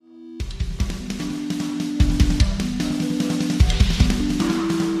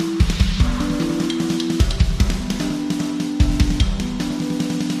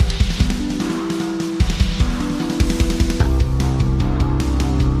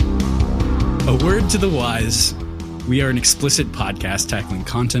A word to the wise. We are an explicit podcast tackling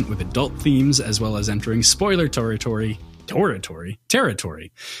content with adult themes as well as entering spoiler territory.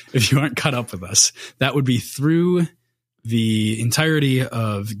 If you aren't caught up with us, that would be through the entirety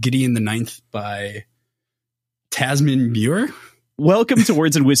of Gideon the Ninth by Tasman Muir. Welcome to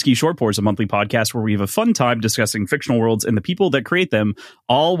Words and Whiskey Short Pours, a monthly podcast where we have a fun time discussing fictional worlds and the people that create them,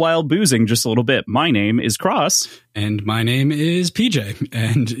 all while boozing just a little bit. My name is Cross. And my name is PJ.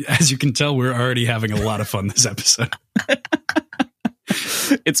 And as you can tell, we're already having a lot of fun this episode.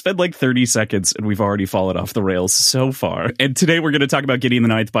 It's been like 30 seconds and we've already fallen off the rails so far. And today we're going to talk about Gideon the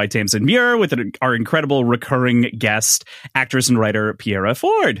Ninth by Tamsin Muir with our incredible recurring guest, actress and writer, Piéra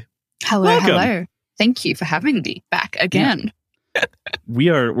Forde. Hello. Thank you for having me back again. Yeah.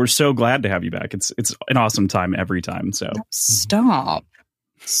 We're so glad to have you back. It's an awesome time every time. So Stop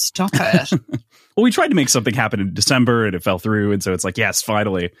it. Well, we tried to make something happen in December and it fell through. And so it's like, yes,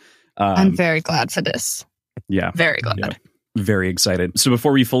 finally. I'm very glad for this. Yeah. Very glad. Yeah. Very excited. So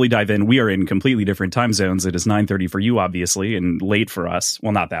before we fully dive in, we are in completely different time zones. It is 9:30 for you, obviously, and late for us.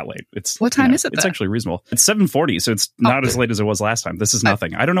 Well, not that late. What time is it? It's actually reasonable. It's 7:40, so it's not as late as it was last time. This is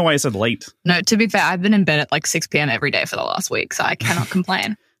nothing. I don't know why I said late. No, to be fair, I've been in bed at like 6 p.m. every day for the last week, so I cannot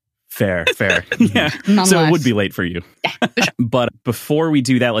complain. Fair. Yeah. So it would be late for you. Yeah, for sure. But before we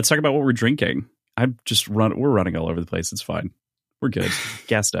do that, let's talk about what we're drinking. We're running all over the place. It's fine. We're good.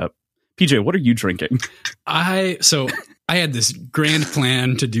 Gassed up. PJ, what are you drinking? I had this grand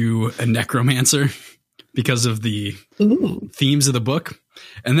plan to do a necromancer because of the themes of the book.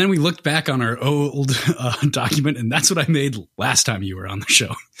 And then we looked back on our old document, and that's what I made last time you were on the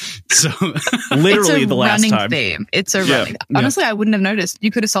show. So literally the last time. Theme. It's a running theme. Honestly, I wouldn't have noticed.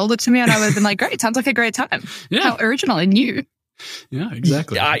 You could have sold it to me and I would have been like, great, sounds like a great time. Yeah. How original and new. Yeah,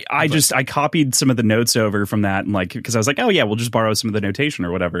 exactly. I copied some of the notes over from that, and like, because I was like, oh yeah, we'll just borrow some of the notation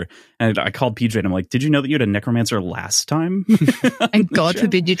or whatever. And I called PJ and I'm like, did you know that you had a necromancer last time? And God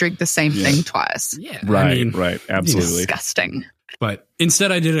forbid you drink the same thing twice. Yeah, right, absolutely disgusting. But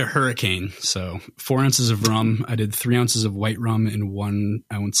instead, I did a hurricane. So 4 ounces of rum. I did 3 ounces of white rum and 1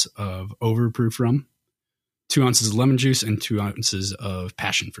 ounce of overproof rum, 2 ounces of lemon juice, and 2 ounces of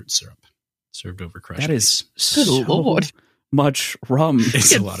passion fruit syrup served over crushed. That is good Lord. Much rum.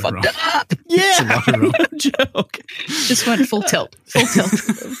 It's a lot of rum. Yeah, it's a lot of rum. No joke. Just went full tilt.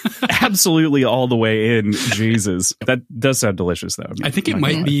 Absolutely all the way in. Jesus, that does sound delicious, though. I think it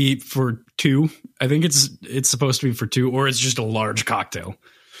might be for two. I think it's supposed to be for two, or it's just a large cocktail.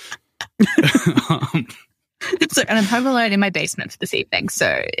 And I'm home alone in my basement for this evening,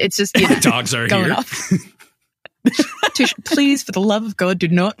 so it's just my dogs are going here. Off. Please, for the love of God, do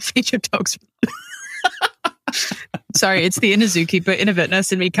not feed your dogs. Sorry, it's the inner zookeeper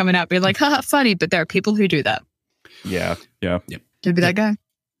innovatness in me coming out being like, haha, funny, but there are people who do that. Yeah. Don't be that guy.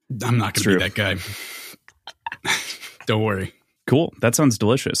 I'm not going to be that guy. Don't worry. Cool. That sounds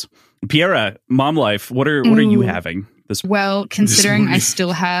delicious. Piéra, mom life, what are you having? Well, considering I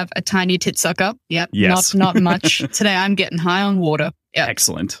still have a tiny tit sucker. Yep. Yes. Not much. Today I'm getting high on water. Yep.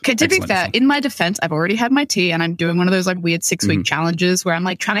 Excellent. Okay, to be fair, in my defense, I've already had my tea and I'm doing one of those like weird 6-week challenges where I'm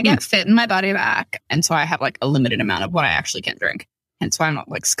like trying to get fit in my body back. And so I have like a limited amount of what I actually can drink. Hence why I'm not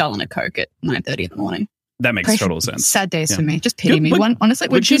like sculling a Coke at 9:30 in the morning. That makes total sense. Sad days for me. Just pity me. Honestly,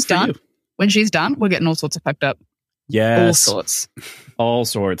 when she's done, we're getting all sorts of fucked up. Yes. All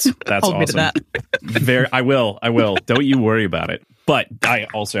sorts. That's Hold awesome. me to that. I will. Don't you worry about it. But I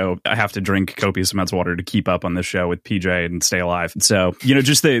have to drink copious amounts of water to keep up on this show with PJ and stay alive. So,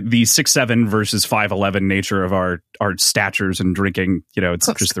 just the 6'7" versus 5'11" nature of our statures and drinking,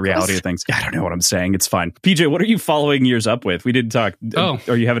 it's just the reality of things. I don't know what I'm saying. It's fine. PJ, what are you following yours up with? We didn't talk.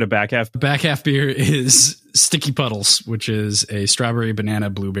 Are you having a back half? Back half beer is Sticky Puddles, which is a strawberry, banana,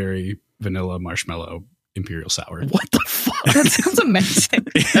 blueberry, vanilla, marshmallow imperial sour. What the fuck? That sounds amazing.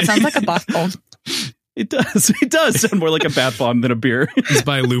 That sounds like a bath bomb. It does sound more like a bath bomb than a beer. It's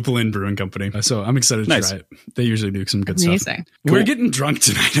by Lupulin Brewing Company. So I'm excited to try it. They usually do some good stuff. Cool. We're getting drunk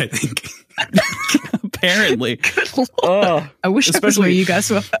tonight, I think. Apparently. I wish I was where you guys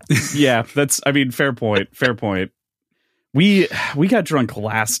were. Yeah, fair point. We got drunk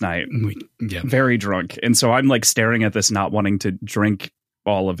last night. Very drunk. And so I'm like staring at this, not wanting to drink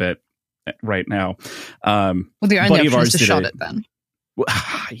all of it right now. Well, the only option is to shot it then.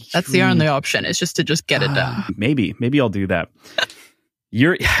 That's the only option. It's just to just get it done. Maybe I'll do that.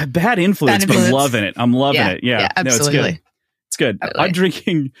 You're bad influence, but I'm loving it. Yeah, absolutely. No, it's good. I'm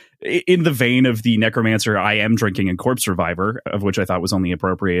drinking in the vein of the necromancer. I am drinking a Corpse Reviver, of which I thought was only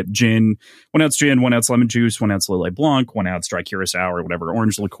appropriate. Gin, 1 ounce gin, 1 ounce lemon juice, 1 ounce Lillet Blanc, 1 ounce dry curacao or whatever,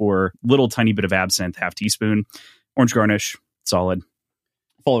 orange liqueur, little tiny bit of absinthe, half teaspoon, orange garnish, solid.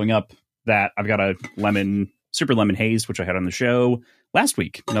 Following up that. I've got a super lemon haze, which I had on the show last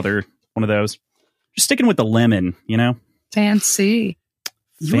week. Another one of those. Just sticking with the lemon, you know? Fancy.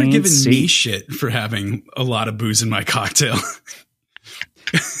 You were giving me shit for having a lot of booze in my cocktail.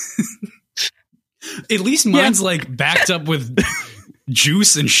 At least mine's like backed up with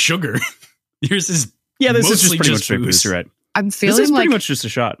juice and sugar. Yours is this is just pretty much straight booze, right? I'm feeling this is pretty like much just a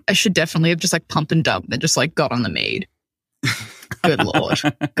shot. I should definitely have just like pumped and dumped and just like got on the mead. Good Lord.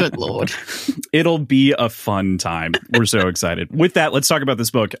 Good Lord. It'll be a fun time. We're so excited. With that, let's talk about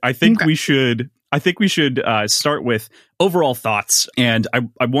this book. I think we should start with overall thoughts. And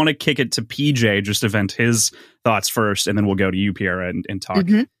I want to kick it to PJ just to vent his thoughts first. And then we'll go to you, Piéra, and talk.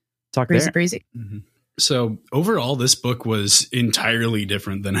 Talk breezy. Mm-hmm. So overall, this book was entirely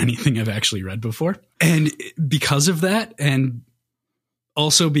different than anything I've actually read before. And because of that, and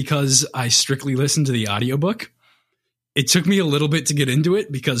also because I strictly listened to the audiobook, it took me a little bit to get into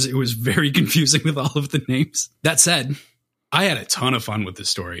it because it was very confusing with all of the names. That said, I had a ton of fun with the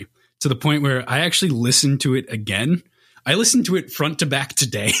story to the point where I actually listened to it again. I listened to it front to back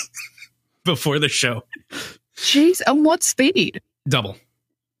today before the show. Jeez, on what speed? Double.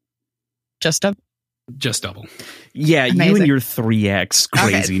 Just double. Yeah, amazing. You and your 3x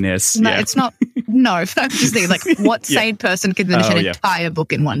craziness. Okay. No, it's not. No, I'm just thinking, like, what sane person can finish an entire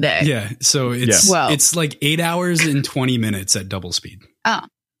book in one day? Yeah, so it's like 8 hours and 20 minutes at double speed. Oh,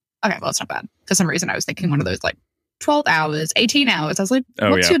 okay, well, it's not bad. For some reason, I was thinking one of those, like, 12 hours, 18 hours. I was like,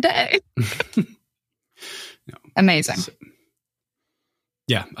 what's your day? No. Amazing. So,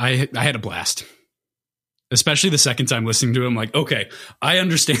 yeah, I had a blast. Especially the second time listening to it, I'm like, okay, I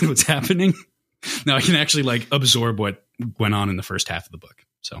understand what's happening. Now I can actually like absorb what went on in the first half of the book.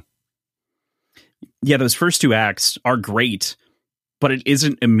 So, yeah, those first two acts are great, but it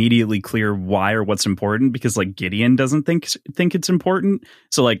isn't immediately clear why or what's important because like Gideon doesn't think it's important.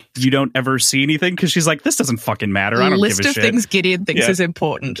 So like you don't ever see anything because she's like, this doesn't fucking matter. I don't give a shit. List of things Gideon thinks is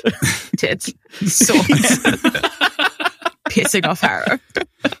important. Tits, swords, pissing off Harrow.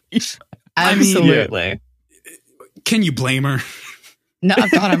 Absolutely. I mean, can you blame her? No,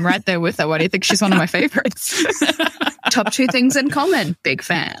 God, I'm right there with her. Why do you think she's one of my favorites? Top two things in common. Big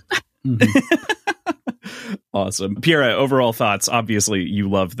fan. Awesome. Piéra, overall thoughts. Obviously, you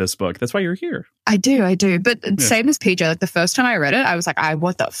love this book. That's why you're here. I do. But same as PJ, like the first time I read it, I was like,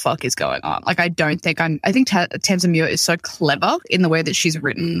 what the fuck is going on? Like, I think Tamsin Muir is so clever in the way that she's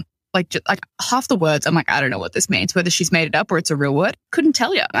written. Like half the words, I'm like, I don't know what this means, whether she's made it up or it's a real word. Couldn't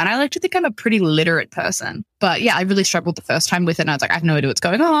tell you. And I like to think I'm a pretty literate person. But yeah, I really struggled the first time with it. And I was like, I have no idea what's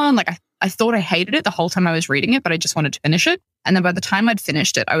going on. Like, I thought I hated it the whole time I was reading it, but I just wanted to finish it. And then by the time I'd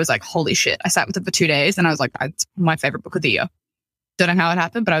finished it, I was like, holy shit. I sat with it for 2 days and I was like, it's my favorite book of the year. Don't know how it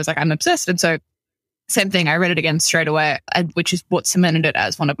happened, but I was like, I'm obsessed. And so same thing, I read it again straight away, which is what cemented it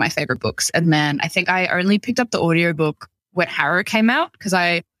as one of my favorite books. And then I think I only picked up the audiobook when Harrow came out because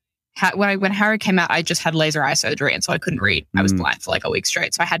when Harrow came out, I just had laser eye surgery, and so I couldn't read. I was blind for like a week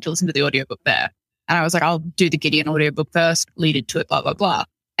straight, so I had to listen to the audiobook there. And I was like, I'll do the Gideon audiobook first, lead into it, blah, blah, blah.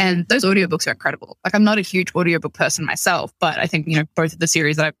 And those audiobooks are incredible. Like, I'm not a huge audiobook person myself, but I think, both of the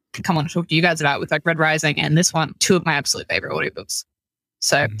series that I've come on to talk to you guys about with like Red Rising and this one, two of my absolute favorite audiobooks.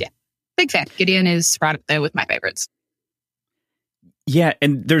 So yeah, big fan. Gideon is right up there with my favorites. Yeah,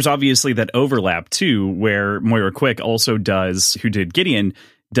 and there's obviously that overlap too, where Moira Quick who did Gideon,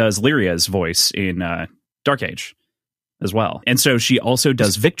 does Lyria's voice in Dark Age as well. And so she also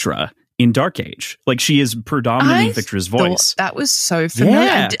does Victra in Dark Age. Like, she is predominantly Victra's voice. That was so familiar.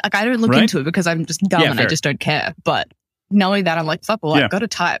 Yeah. I don't look into it because I'm just dumb and I just don't care. But knowing that, I'm like, fuck, well, I've got to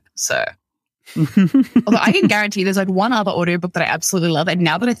type. So, although I can guarantee there's like one other audiobook that I absolutely love. And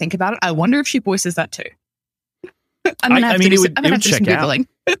now that I think about it, I wonder if she voices that too. I'm going to have to do some Googling.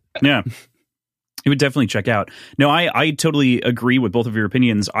 Yeah. It would definitely check out. No, I totally agree with both of your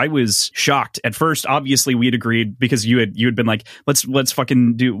opinions. I was shocked at first. Obviously, we had agreed because you had been like, let's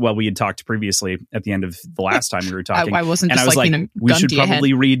fucking do. Well, we had talked previously at the end of the last time we were talking. I wasn't, and just I was like we should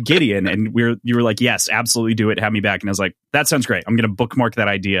probably read Gideon. And you were like, yes, absolutely do it. Have me back. And I was like, that sounds great. I'm going to bookmark that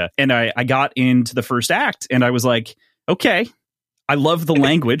idea. And I got into the first act, and I was like, okay. I love the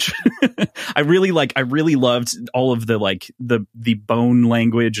language. I really loved all of the bone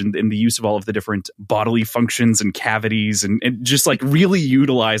language and the use of all of the different bodily functions and cavities and just like really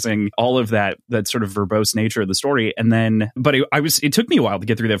utilizing all of that sort of verbose nature of the story. And then, but it took me a while to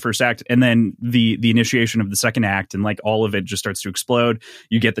get through that first act. And then the initiation of the second act and like all of it just starts to explode.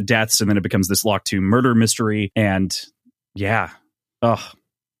 You get the deaths, and then it becomes this locked tomb murder mystery. And yeah. Ugh.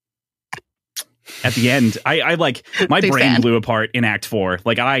 At the end, I like my brain blew apart in Act 4.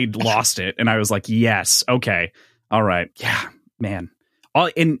 Like, I lost it, and I was like, yes, okay, all right, yeah, man.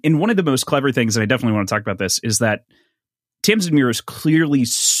 And one of the most clever things, and I definitely want to talk about this, is that Tamsin Muir is clearly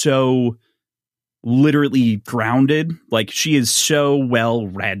so literally grounded. Like, she is so well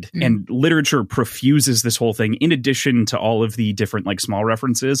read, and literature profuses this whole thing in addition to all of the different like small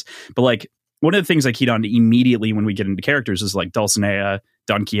references. But like, one of the things I keyed on immediately when we get into characters is like Dulcinea,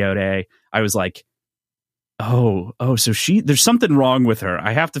 Don Quixote. I was like, oh, so there's something wrong with her.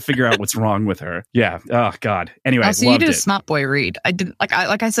 I have to figure out what's wrong with her. Yeah. Oh God. Anyway, so you did a smart boy read. I did like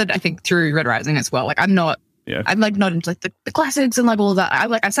I said, I think through Red Rising as well. Like, I'm not. Yeah. I'm like not into like the classics and like all of that.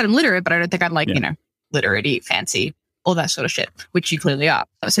 I said I'm literate, but I don't think I'm like literate-y, fancy, all that sort of shit, which you clearly are.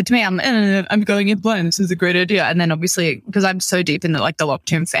 So to me, I'm going in blind. This is a great idea. And then obviously, because I'm so deep in the Locked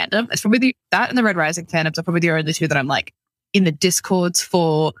Tomb fandom, it's probably that and the Red Rising fandoms are probably the only two that I'm like in the discords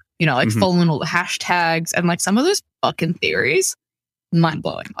for, following all the hashtags and like some of those fucking theories. Mind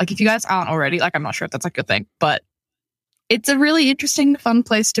blowing. Like, if you guys aren't already, like, I'm not sure if that's like a thing, but it's a really interesting, fun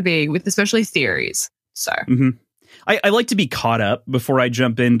place to be with, especially theories. So. I like to be caught up before I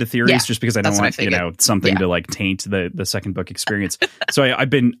jump into theories, just because I don't want something to like taint the second book experience. So I've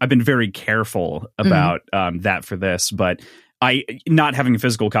been very careful about that for this, but I, not having a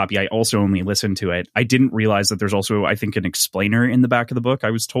physical copy, I also only listened to it. I didn't realize that there's also, I think, an explainer in the back of the book, I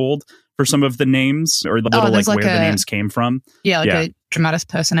was told, for some of the names, or the little like where the names came from. Yeah, a dramatis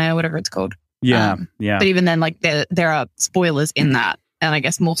personae or whatever it's called. Yeah. But even then, like, there are spoilers in that. And I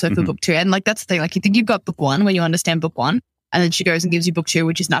guess more so for book two. And like, that's the thing. Like, you think you've got book one where you understand book one, and then she goes and gives you book two,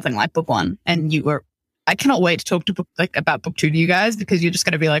 which is nothing like book one. And I cannot wait to talk to about book two to you guys, because you're just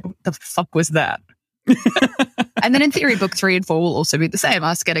going to be like, what the fuck was that? And then in theory, book 3 and 4 will also be the same,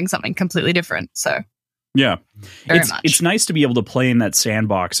 us getting something completely different. So yeah, very much. It's nice to be able to play in that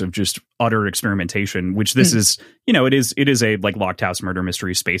sandbox of just utter experimentation, which this is, it is a like locked house murder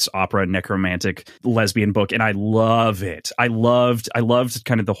mystery, space opera, necromantic lesbian book. And I love it. I loved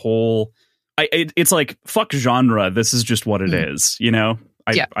kind of the whole, it's like, fuck genre. This is just what it is.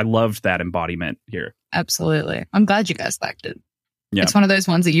 I loved that embodiment here. Absolutely. I'm glad you guys liked it. Yeah. It's one of those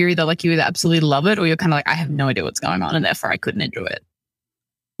ones that you either absolutely love it, or you're kind of like, I have no idea what's going on, and therefore I couldn't enjoy it.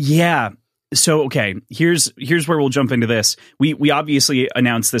 Yeah. So, okay, here's where we'll jump into this. We obviously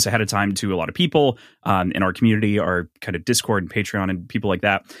announced this ahead of time to a lot of people in our community, our kind of Discord and Patreon and people like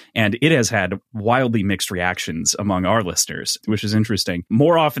that. And it has had wildly mixed reactions among our listeners, which is interesting.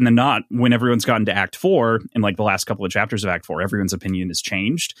 More often than not, when everyone's gotten to Act 4 and like the last couple of chapters of Act 4, everyone's opinion has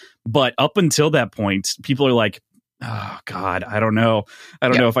changed. But up until that point, people are like, oh, God, I don't know. I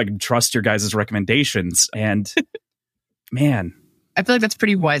don't know if I can trust your guys' recommendations. And man, I feel like that's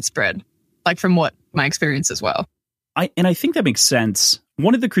pretty widespread. Like, from what my experience as well. I think that makes sense.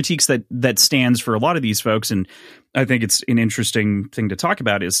 One of the critiques that stands for a lot of these folks, and I think it's an interesting thing to talk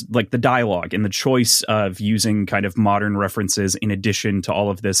about, is like the dialogue and the choice of using kind of modern references in addition to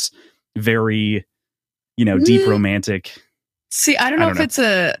all of this very, deep romantic. See, I don't know if it's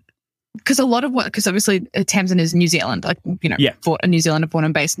because a lot of because obviously Tamsin is New Zealand, like, a New Zealander born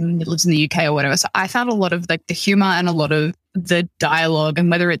and based and lives in the UK or whatever. So I found a lot of like the humor and a lot of the dialogue,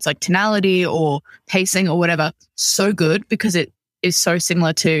 and whether it's like tonality or pacing or whatever, so good, because it is so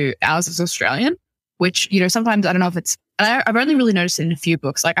similar to ours as Australian, which, sometimes I don't know if it's, and I've only really noticed it in a few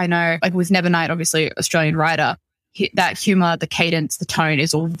books. Like, I know, like with Nevernight, obviously Australian writer, that humor, the cadence, the tone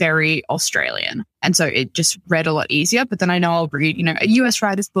is all very Australian. And so it just read a lot easier. But then I know I'll read, a US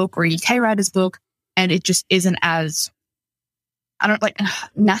writer's book or a UK writer's book, and it just isn't as, I don't like,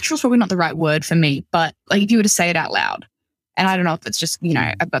 natural is probably not the right word for me, but like if you were to say it out loud, and I don't know if it's just,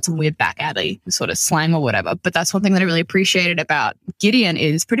 I've got some weird back alley sort of slang or whatever, but that's one thing that I really appreciated about Gideon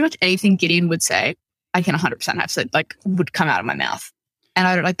is pretty much anything Gideon would say, I can 100% have said, like, would come out of my mouth. And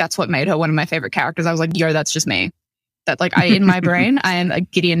I don't like, that's what made her one of my favorite characters. I was like, yo, that's just me. That like in my brain, I am a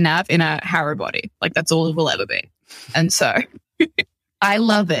Gideon Nav in a Harrow body. Like, that's all it will ever be. And so I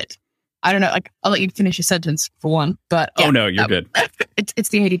love it. I don't know. Like, I'll let you finish your sentence for one, but oh no, you're good. It's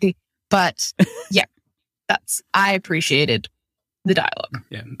the ADD, but yeah, I appreciated the dialogue.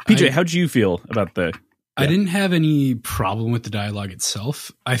 Yeah. PJ, how'd you feel about the? I didn't have any problem with the dialogue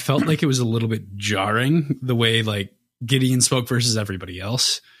itself. I felt like it was a little bit jarring the way like Gideon spoke versus everybody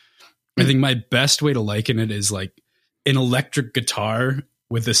else. I think my best way to liken it is like an electric guitar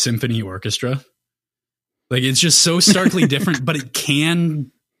with a symphony orchestra. Like, it's just so starkly different, but it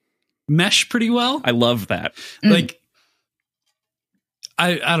can mesh pretty well. I love that. Like,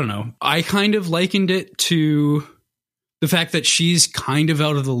 I don't know. I kind of likened it to the fact that she's kind of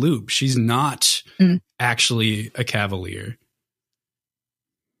out of the loop. She's not actually a cavalier.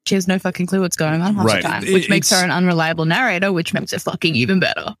 She has no fucking clue what's going on half the time, which makes her an unreliable narrator, which makes it fucking even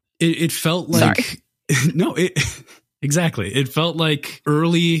better. It felt like... Sorry. No, Exactly. It felt like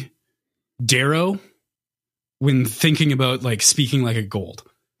early Darrow when thinking about like speaking like a gold,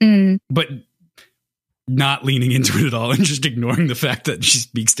 but not leaning into it at all and just ignoring the fact that she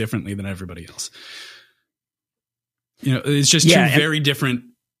speaks differently than everybody else. You know, it's just two very different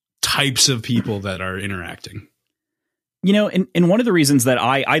types of people that are interacting. You know, and one of the reasons that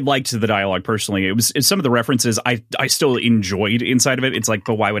I liked the dialogue personally, it's some of the references I still enjoyed inside of it. It's like,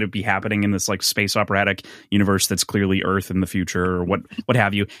 but why would it be happening in this like space operatic universe that's clearly Earth in the future or what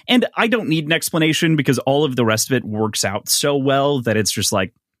have you? And I don't need an explanation because all of the rest of it works out so well that it's just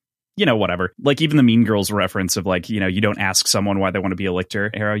like, you know, whatever. Like even the Mean Girls reference of like, you know, you don't ask someone why they want to be a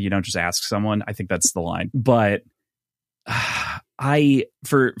lictor, Arrow. You don't just ask someone. I think that's the line. But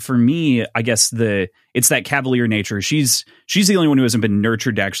for me, I guess it's that cavalier nature. She's the only one who hasn't been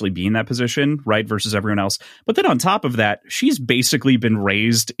nurtured to actually be in that position, right? Versus everyone else. But then on top of that, she's basically been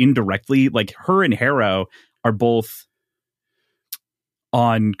raised indirectly. Like her and Harrow are both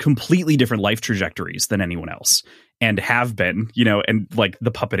on completely different life trajectories than anyone else. And have been, you know, and like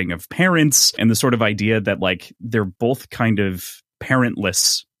the puppeting of parents and the sort of idea that like they're both kind of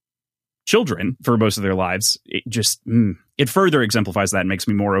parentless children for most of their lives. It just it further exemplifies that and makes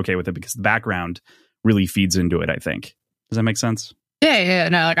me more okay with it because the background really feeds into it, I think. Does that make sense? Yeah.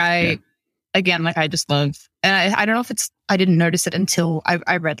 No, like again, like I just love, and I don't know if I didn't notice it until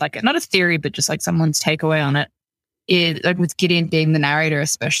I read like not a theory, but just like someone's takeaway on it. Like with Gideon being the narrator,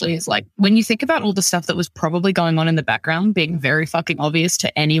 especially, is like when you think about all the stuff that was probably going on in the background being very fucking obvious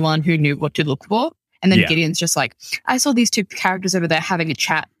to anyone who knew what to look for. And then Gideon's just like, I saw these two characters over there having a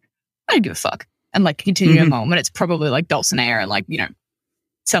chat. I don't give a fuck. And like continuing on when it's probably like Dulcinea and like, you know,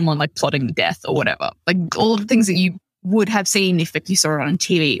 someone like plotting the death or whatever. Like all the things that you would have seen if you saw it on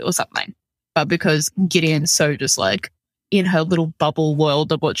TV or something. But because Gideon's so just like in her little bubble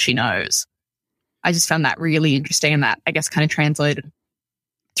world of what she knows, I just found that really interesting, and that I guess kind of translated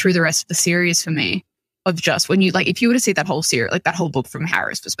through the rest of the series for me of just when you like, if you were to see that whole series, like that whole book from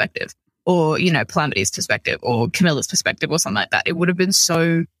Harrow's perspective or, you know, Calamity's perspective or Camilla's perspective or something like that, it would have been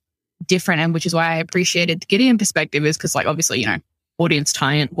so different. And which is why I appreciated the Gideon perspective is because like, obviously, you know, audience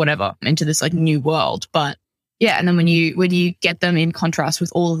tie-in, whatever, into this like new world. But yeah. And then when you get them in contrast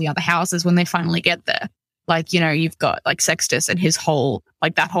with all of the other houses, when they finally get there, like, you know, you've got like Sextus and his whole,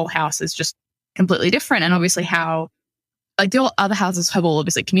 like that whole house is just completely different. And obviously how like the other houses have all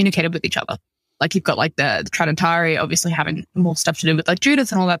obviously communicated with each other. Like you've got like the Tridentari obviously having more stuff to do with like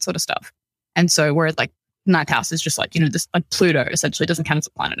Judith and all that sort of stuff. And so whereas like Ninth House is just like, you know, this like Pluto essentially doesn't count as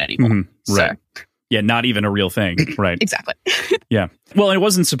a planet anymore. Right. So, yeah, not even a real thing. Right. Exactly. Yeah. Well, it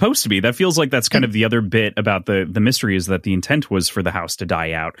wasn't supposed to be. That feels like that's kind of the other bit about the mystery is that the intent was for the house to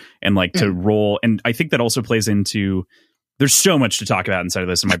die out and like to roll. And I think that also plays into, there's so much to talk about inside of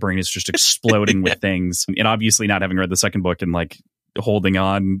this and my brain is just exploding with things. And obviously not having read the second book and like holding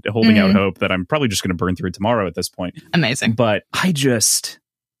out hope that I'm probably just going to burn through it tomorrow at this point. Amazing. But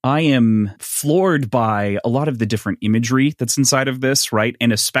I am floored by a lot of the different imagery that's inside of this, right?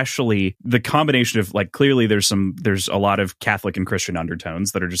 And especially the combination of like, clearly there's a lot of Catholic and Christian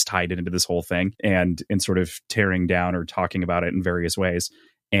undertones that are just tied into this whole thing and sort of tearing down or talking about it in various ways.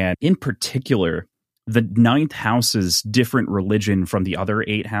 And in particular, the Ninth House's different religion from the other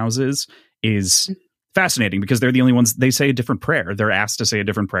 8 houses is fascinating because they're the only ones, they say a different prayer. They're asked to say a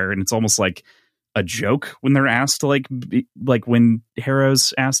different prayer. And it's almost like a joke when they're asked to like when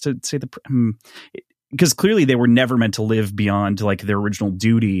Harrow's asked to say because clearly they were never meant to live beyond like their original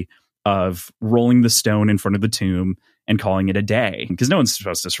duty of rolling the stone in front of the tomb and calling it a day because no one's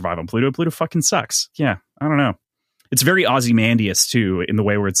supposed to survive on Pluto. Pluto fucking sucks. Yeah. I don't know. It's very Ozymandias too, in the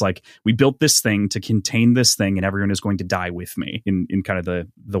way where it's like, we built this thing to contain this thing and everyone is going to die with me in kind of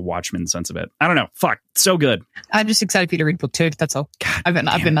the Watchmen sense of it. I don't know. Fuck. So good. I'm just excited for you to read book 2. That's all. God, I've got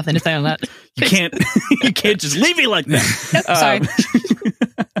nothing to say on that. You can't just leave me like that. Sorry.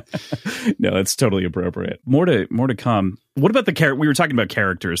 No, that's totally appropriate. More to come. What about the character? We were talking about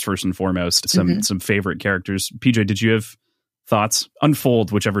characters first and foremost, some favorite characters. PJ, did you have thoughts?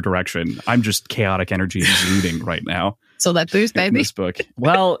 Unfold whichever direction. I'm just chaotic energy exuding right now. So that boost, baby. This book.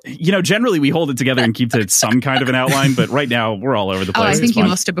 Well, you know, generally we hold it together and keep to some kind of an outline, but right now we're all over the place. I think you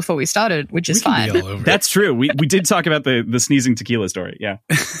lost it before we started, which is fine. That's true. We did talk about the sneezing tequila story. Yeah.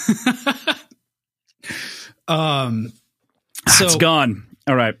 So it's gone.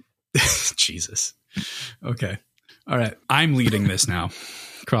 All right. Jesus. Okay. All right. I'm leading this now.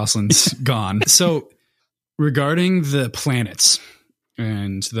 Crossland's gone. So regarding the planets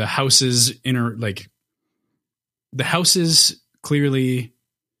and the houses the houses clearly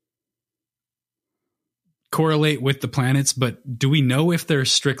correlate with the planets, but do we know if they're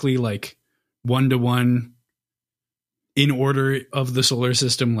strictly like 1-to-1 in order of the solar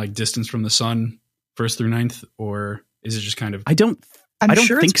system, like distance from the sun, 1st through 9th, or is it just kind of? I'm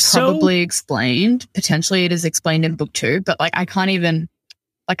sure think it's so. probably explained. Potentially it is explained in book 2, but like I can't even,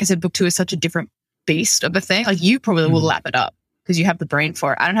 like I said, book 2 is such a different beast of a thing. Like you probably will lap it up because you have the brain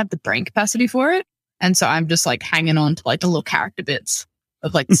for it. I don't have the brain capacity for it. And so I'm just like hanging on to like the little character bits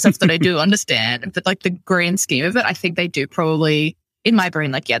of like the stuff that I do understand. But like the grand scheme of it, I think they do probably in my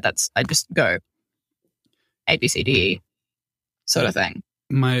brain, like, yeah, I just go A, B, C, D, E sort of thing.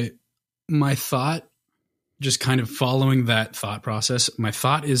 My thought, just kind of following that thought process, my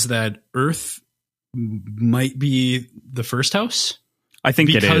thought is that Earth might be the first house. I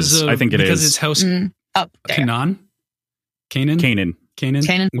think it is. Because it's house Canaan,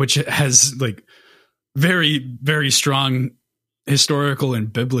 which has like very, very strong historical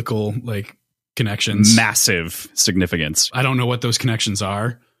and biblical like connections. Massive significance. I don't know what those connections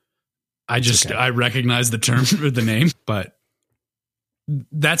are. I recognize the term or the name, but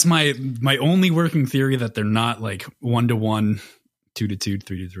that's my only working theory, that they're not like 1-to-1, 2-to-2,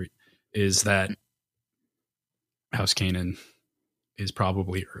 3-to-3, is that House Canaan is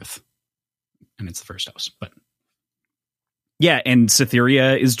probably Earth, and it's the first house. But yeah, and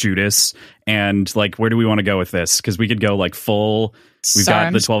Cytherea is Judas, and like, where do we want to go with this? Because we could go like full. We've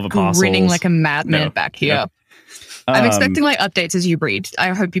got the 12 apostles. Grinning like a madman back here. No. I'm expecting like updates as you read. I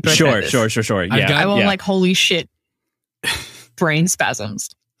hope you both know this. Sure. Yeah, I want like holy shit brain spasms.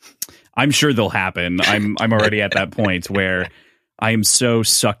 I'm sure they'll happen. I'm already at that point where I am so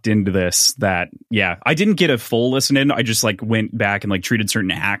sucked into this that, yeah, I didn't get a full listen in. I just like went back and like treated certain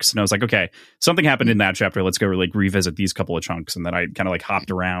acts, and I was like, okay, something happened in that chapter. Let's go like revisit these couple of chunks. And then I kind of like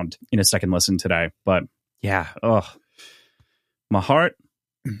hopped around in a second listen today. But yeah, my heart.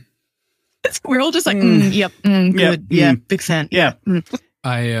 We're all just like, yep, good, yeah, big fan. Yeah.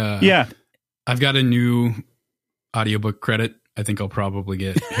 I've got a new audiobook credit. I think I'll probably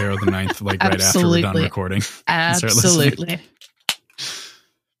get Harrow the Ninth like right after we're done recording. Absolutely.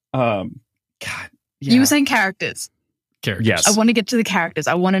 God, yeah. You were saying characters. Yes. I want to get to the characters.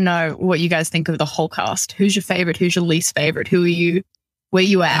 I want to know what you guys think of the whole cast. Who's your favorite? Who's your least favorite? Who are you? Where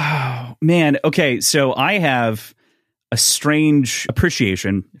you at? Oh, man. Okay, so I have a strange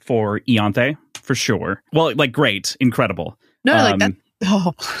appreciation for Ianthe, for sure. Well, like, great, incredible. No, like that.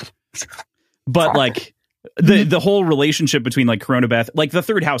 Oh. But like the whole relationship between like Coronabeth, like the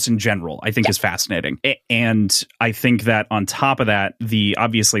third house in general, I think is fascinating. And I think that on top of that,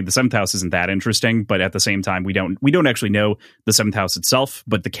 obviously the seventh house isn't that interesting, but at the same time, we don't actually know the seventh house itself,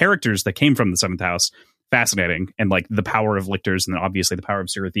 but the characters that came from the seventh house, fascinating. And like the power of lictors, and then obviously the power of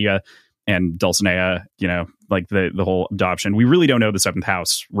Cytherea and Dulcinea, you know, like the whole adoption. We really don't know the seventh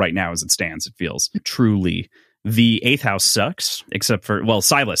house right now as it stands, it feels. Truly. The eighth house sucks, except for, well,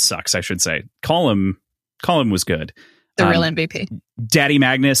 Silas sucks, I should say. Column was good. The real MVP. Daddy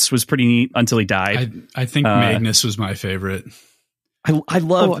Magnus was pretty neat until he died. I think Magnus was my favorite. I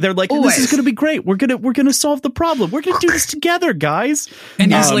love. They're like, this is going to be great. We're gonna solve the problem. We're gonna do this together, guys.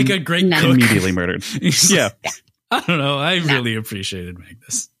 And he's like a great cook. Immediately murdered. Yeah. I don't know. I really appreciated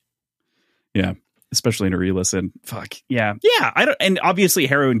Magnus. Yeah. Especially in a re-listen. Fuck. Yeah. Yeah. And obviously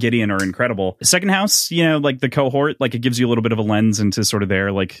Harrow and Gideon are incredible. Second house, you know, like the cohort, like it gives you a little bit of a lens into sort of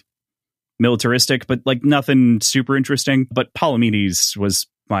their like militaristic, but like nothing super interesting. But Palamedes was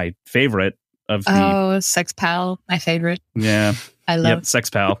my favorite of the. Oh, Sex Pal, my favorite. Yeah. I love Sex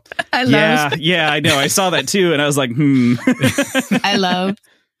Pal. I love. Yeah, I know. I saw that too. And I was like,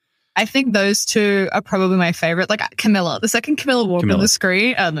 I think those two are probably my favorite. Like Camilla, the second Camilla walked on the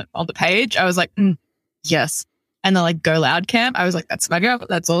screen, on the page, I was like, yes. And then like Go Loud Camp, I was like, that's my girl.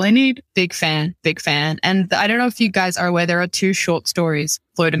 That's all I need. Big fan. And I don't know if you guys are aware, there are 2 short stories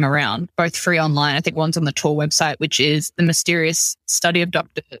floating around, both free online. I think one's on the Tor website, which is The Mysterious Study of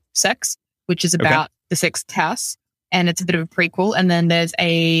Dr. Sex, which is about the sixth house. And it's a bit of a prequel. And then there's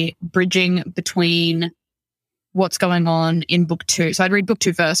a bridging between what's going on in book 2. So I'd read book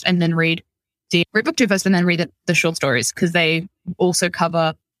 2 first and then read book 2 first and then read the short stories, because they also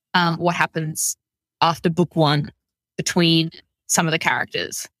cover what happens after book 1 between some of the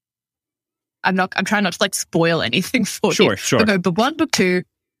characters. I'm trying not to like spoil anything for you. Sure. But go book 1, book 2,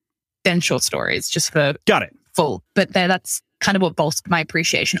 then short stories, just for got it full. But that's kind of what bolstered my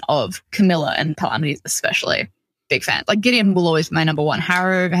appreciation of Camilla and Palamedes, especially. Big fan. Like Gideon will always be my number 1.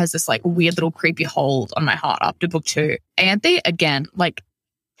 Harrow has this like weird little creepy hold on my heart after book 2. Anthe, again, like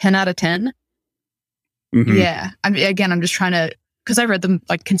 10 out of 10. Mm-hmm. Yeah. I'm just trying to, because I read them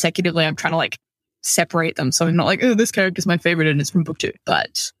like consecutively, I'm trying to like separate them. So I'm not like, oh, this character's my favorite and it's from book 2.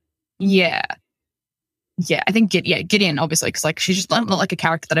 But yeah. Yeah, I think Gideon, obviously, because like she's just not like a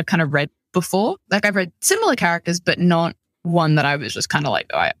character that I've kind of read before. Like I've read similar characters, but not one that I was just kind of like,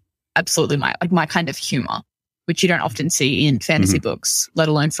 oh, absolutely my kind of humor, which you don't often see in fantasy books, let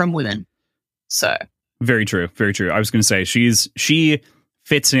alone from women. So very true, very true. I was going to say she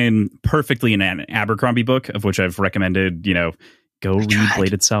fits in perfectly in an Abercrombie book, of which I've recommended. Go read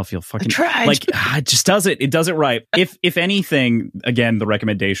Blade itself. You'll fucking like it just does it. It does it right. If anything, again, the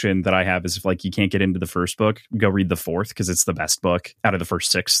recommendation that I have is if like you can't get into the first book, go read the fourth because it's the best book out of the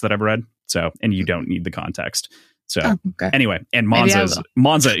first 6 that I've read. So, and you don't need the context. So anyway, and Monza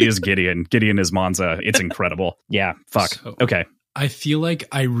is Gideon. Gideon is Monza. It's incredible. Yeah. Fuck. So, okay. I feel like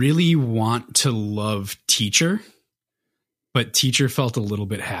I really want to love Teacher, but Teacher felt a little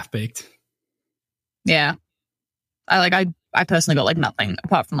bit half-baked. Yeah. I personally got like nothing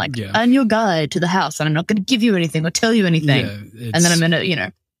apart from like, and your guide to the house, and I'm not going to give you anything or tell you anything. Yeah, and then I'm going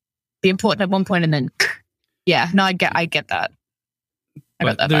to, be important at one point, and then, I get that. I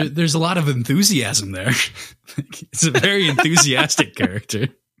got that. There's a lot of enthusiasm there. It's a very enthusiastic character,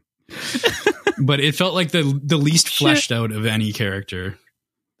 but it felt like the least fleshed out of any character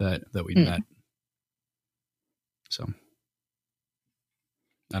that we met. So.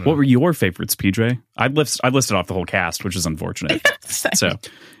 What were your favorites, PJ? I listed off the whole cast, which is unfortunate. So,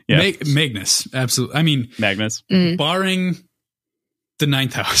 yeah, Magnus, absolutely. I mean, Magnus, barring the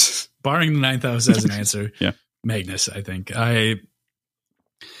ninth house as an answer. Yeah, Magnus. I think I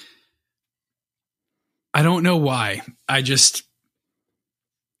don't know why. I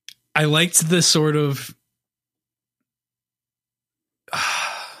liked the sort of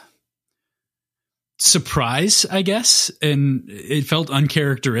surprise, I guess, and it felt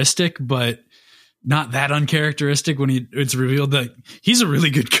uncharacteristic, but not that uncharacteristic when it's revealed that he's a really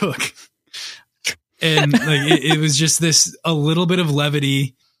good cook. And like it was just a little bit of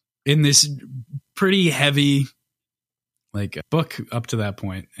levity in this pretty heavy like book up to that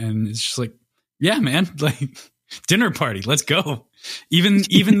point, and it's just like, yeah, man, like dinner party, let's go. Even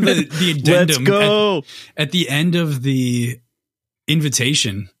the addendum let's go. At the end of the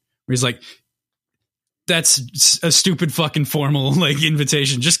invitation where he's like, that's a stupid fucking formal like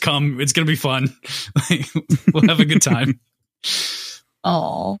invitation. Just come. It's going to be fun. Like, we'll have a good time.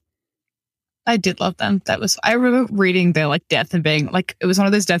 Oh, I did love them. I remember reading their like death and being like, it was one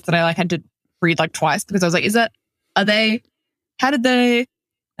of those deaths that I like had to read like twice because I was like, how did they?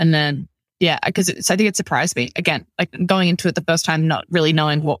 And then, because I think it surprised me again, like going into it the first time, not really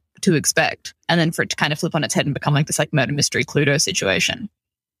knowing what to expect. And then for it to kind of flip on its head and become like this like murder mystery Cluedo situation.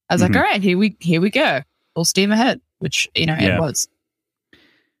 I was like, all right, here we go. Full steam ahead, which, it was.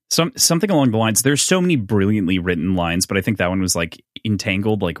 Something along the lines, there's so many brilliantly written lines, but I think that one was like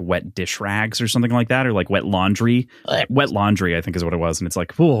entangled, like wet dish rags or something like that, or like wet laundry. Wet laundry, I think is what it was. And it's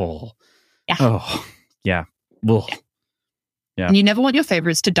like, whoa. Yeah. Oh, yeah. Whoa. Yeah. And you never want your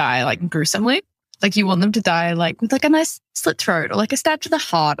favorites to die like gruesomely. Like you want them to die like with like a nice slit throat or like a stab to the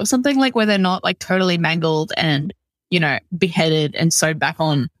heart or something like where they're not like totally mangled and, beheaded and sewed back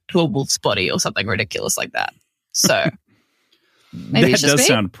on to a wolf's body or something ridiculous like that. So maybe that does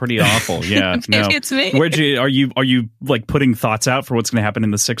sound pretty awful. Yeah. Maybe it's me. Are you like putting thoughts out for what's going to happen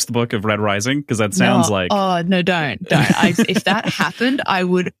in the 6th book of Red Rising? Because that sounds like, oh no, don't. If that happened, I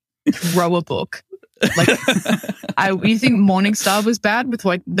would throw a book. Like, you think Morningstar was bad with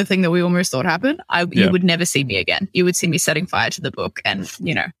like the thing that we almost thought happened? You would never see me again. You would see me setting fire to the book and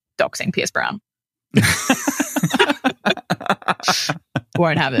doxing Pierce Brown.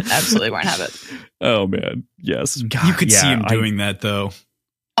 Won't have it. Absolutely won't have it. Oh man, yes. God, you could see him doing that though.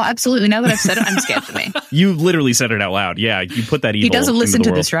 Oh, absolutely. Now that I've said it, I'm scared for me. You literally said it out loud. Yeah, you put that evil. He doesn't listen to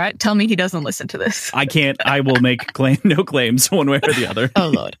world. this, right? Tell me he doesn't listen to this. I can't. I will make no claims one way or the other. Oh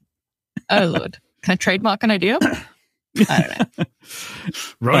Lord. Can I trademark an idea? I don't know.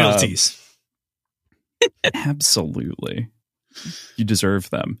 Royalties. Absolutely. You deserve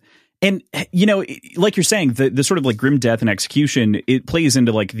them. And, like you're saying, the sort of like grim death and execution, it plays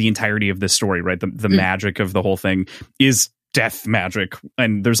into like the entirety of this story, right? The magic of the whole thing is death magic.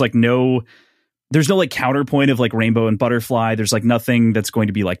 And there's no like counterpoint of like rainbow and butterfly. There's like nothing that's going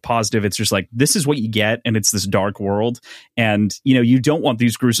to be like positive. It's just like, this is what you get. And it's this dark world. And, you don't want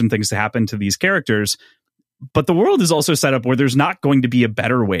these gruesome things to happen to these characters. But the world is also set up where there's not going to be a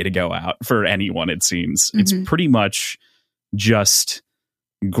better way to go out for anyone, it seems. Mm-hmm. It's pretty much just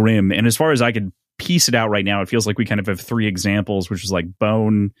grim. And as far as I could piece it out right now, it feels like we kind of have 3 examples, which is like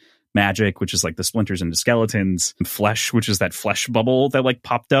bone magic, which is like the splinters into skeletons, flesh, which is that flesh bubble that like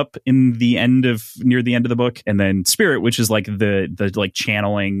popped up in near the end of the book, and then spirit, which is like the like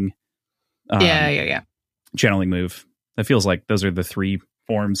channeling channeling move. That feels like those are the 3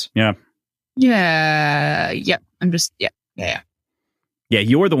 forms. Yeah Yeah. I'm just, yeah. Yeah,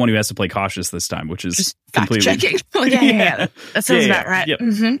 you're the one who has to play cautious this time, which is Just completely fact-checking. Yeah. That sounds about right. Yep.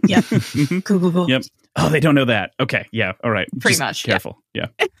 Mm-hmm. Yep. Cool. Yep. Oh, they don't know that. Okay. Yeah. All right. Pretty Just much. Careful. Yeah.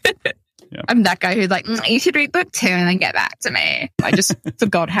 I'm that guy who's like, you should read book 2 and then get back to me. I just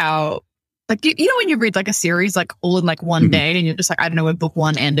forgot how, like, you know, when you read like a series, like all in like one day and you're just like, I don't know where book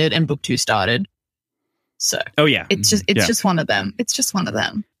 1 ended and book 2 started. So, oh yeah, it's just one of them. It's just one of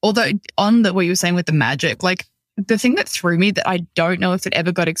them. Although on what you were saying with the magic, like the thing that threw me that I don't know if it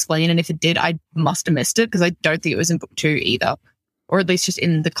ever got explained. And if it did, I must have missed it because I don't think it was in book 2 either, or at least just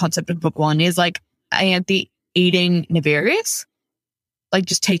in the concept of book 1 is like, the eating Nefarious, like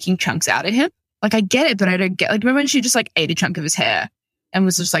just taking chunks out of him. Like I get it, but I don't get, like, remember when she just like ate a chunk of his hair and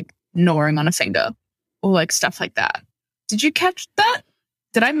was just like gnawing on a finger or like stuff like that. Did you catch that?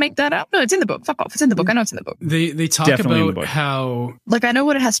 Did I make that up? No, it's in the book. Fuck off. It's in the book. I know it's in the book. They talk Definitely about how, like, I know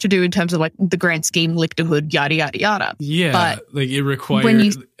what it has to do in terms of like the grand scheme, Lichterhood, yada, yada, yada. yeah, But like it requires, when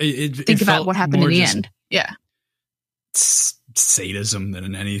you it think about felt what happened in more the just end. Yeah. sadism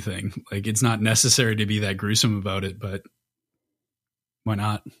than anything. Like it's not necessary to be that gruesome about it, but why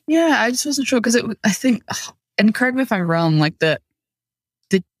not? Yeah, I just wasn't sure because I think, and correct me if I'm wrong, like the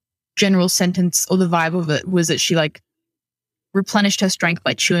general sentence or the vibe of it was that she like replenished her strength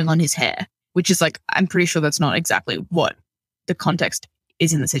by chewing on his hair, which is like, I'm pretty sure that's not exactly what the context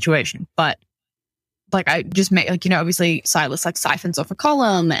is in the situation. But like, I just make, like, you know, obviously Silas like siphons off a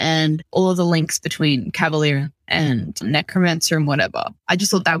column and all of the links between Cavalier and Necromancer and whatever. I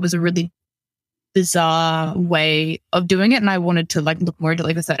just thought that was a really bizarre way of doing it. And I wanted to like look more into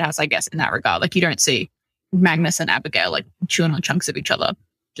like the Third House, I guess, in that regard. Like you don't see Magnus and Abigail like chewing on chunks of each other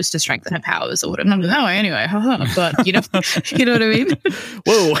just to strengthen her powers or whatever. No, anyway, but you know, you know what I mean?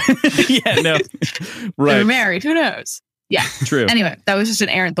 Whoa. Yeah, no. Right. They're married. Who knows? Yeah. True. Anyway, that was just an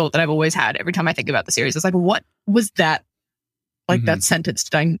errant thought that I've always had every time I think about the series. It's like, what was that? Like that sentence,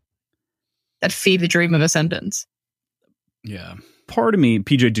 that fever dream of a sentence. Yeah. Part of me,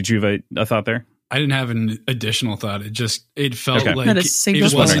 PJ, did you have a thought there? I didn't have an additional thought. It felt Okay. like Not a it single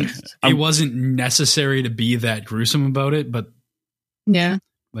just wasn't, thought. it wasn't necessary to be that gruesome about it, but Yeah.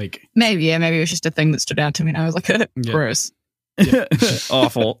 like Maybe it was just a thing that stood out to me. And I was like, gross.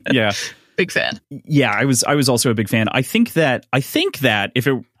 Awful. Yeah. Big fan. Yeah, I was also a big fan. I think that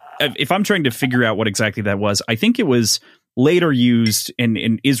if I'm trying to figure out what exactly that was, I think it was later used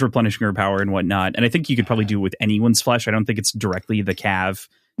and is replenishing her power and whatnot. And I think you could probably do it with anyone's flesh. I don't think it's directly the Cav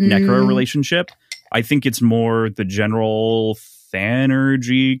Necro relationship. I think it's more the general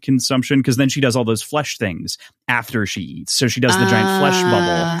Thanergy consumption, because then she does all those flesh things after she eats. So she does the giant flesh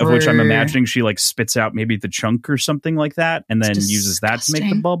bubble, of which I'm imagining she like spits out maybe the chunk or something like that, and then uses that to make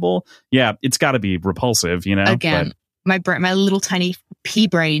the bubble. Yeah, it's got to be repulsive, you know. Again, my little tiny pea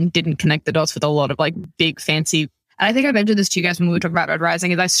brain didn't connect the dots with a lot of like big fancy. And I think I mentioned this to you guys when we were talking about Red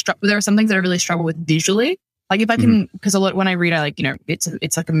Rising. Is there are some things that I really struggle with visually. Like if I can, because a lot when I read, I like, you know,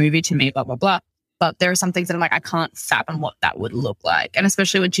 it's like a movie to me, blah blah blah. But there are some things that I'm like, I can't fathom what that would look like. And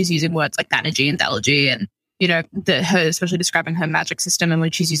especially when she's using words like Thanergy and Thalogy and, you know, her especially describing her magic system, and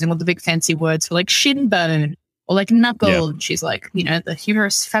when she's using all the big fancy words for like shin bone or like knuckle. Yeah. She's like, you know, the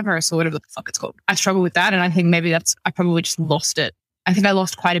humerus femoris or whatever the fuck it's called. I struggle with that. And I think maybe I probably just lost it. I think I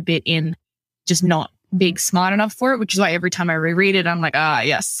lost quite a bit in just not being smart enough for it, which is why every time I reread it, I'm like,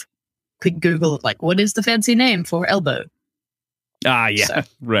 yes. Quick Google, like, what is the fancy name for elbow? Yeah. So,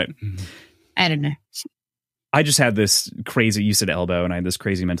 right. I don't know. I just had this crazy, you said elbow, and I had this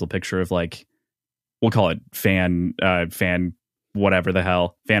crazy mental picture of like, we'll call it fan whatever the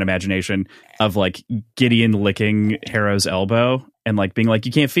hell, fan imagination of like Gideon licking Harrow's elbow and like being like,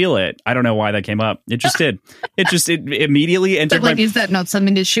 you can't feel it. I don't know why that came up. It just did. It immediately entered. But like, is that not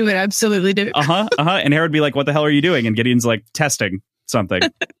something to shoot? Absolutely do. And Harrow would be like, what the hell are you doing? And Gideon's like, testing something.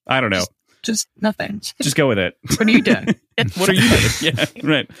 I don't know. Just nothing. Just go with it. What are you doing? What are you doing? Yeah,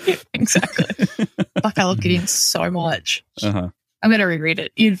 right. Exactly. Fuck, I love Gideon so much. I'm gonna reread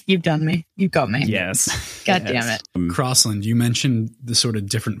it. You've done me. You've got me. Yes. God damn it. Crossland, you mentioned the sort of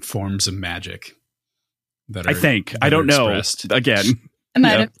different forms of magic that are, I don't know. Again.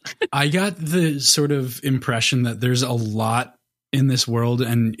 I got the sort of impression that there's a lot in this world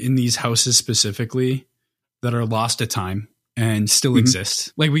and in these houses specifically that are lost to time and still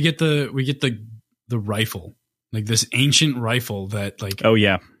exist. Like we get the rifle, like this ancient rifle that like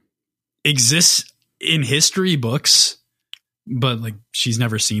exists in history books, but like she's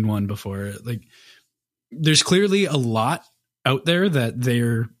never seen one before. Like there's clearly a lot out there that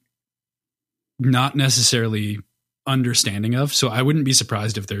they're not necessarily understanding of. So I wouldn't be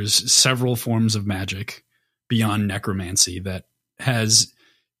surprised if there's several forms of magic beyond necromancy that has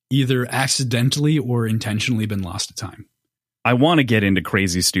either accidentally or intentionally been lost to time. I want to get into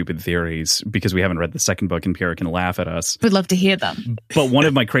crazy, stupid theories because we haven't read the second book and Piéra can laugh at us. Would love to hear them. But one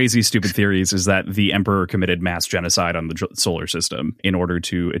of my crazy, stupid theories is that the Emperor committed mass genocide on the solar system in order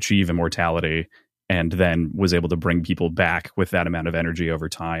to achieve immortality and then was able to bring people back with that amount of energy over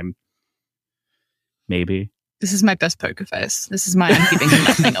time. Maybe. This is my best poker face. This is my I'm giving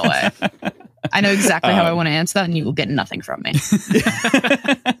nothing away. I know exactly how I want to answer that, and you will get nothing from me.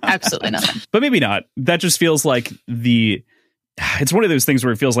 Absolutely nothing. But maybe not. That just feels like it's one of those things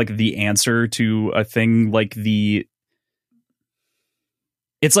where it feels like the answer to a thing like so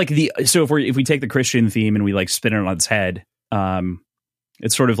if we take the Christian theme and we like spin it on its head,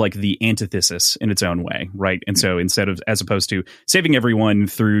 it's sort of like the antithesis in its own way, right? And so as opposed to saving everyone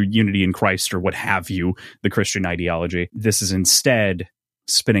through unity in Christ or what have you, the Christian ideology, this is instead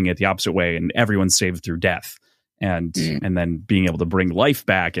spinning it the opposite way and everyone's saved through death. And then being able to bring life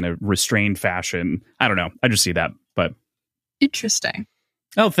back in a restrained fashion. I don't know. I just see that, but interesting.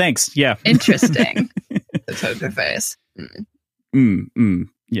 Oh, thanks. Yeah. Interesting. The poker face.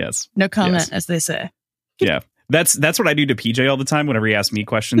 Yes. No comment, yes. as they say. Yeah. That's what I do to PJ all the time whenever he asks me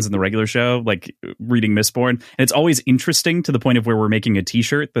questions in the regular show, like reading Mistborn. And it's always interesting to the point of where we're making a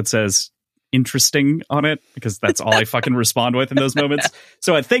t-shirt that says interesting on it, because that's all I fucking respond with in those moments.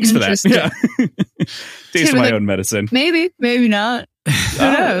 So thanks for that. Yeah. Taste of my own medicine. Maybe not. Who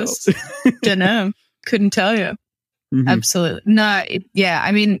knows? Don't know. Couldn't tell you. Mm-hmm. Absolutely. No, yeah.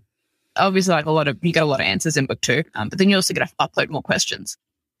 I mean, obviously, like you get a lot of answers in book 2, but then you also get to upload more questions.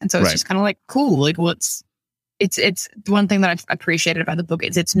 And so it's just kind of like, cool. Like it's one thing that I've appreciated about the book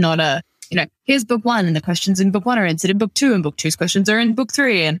is it's not here's book 1 and the questions in book 1 are answered in book 2 and book 2's questions are in book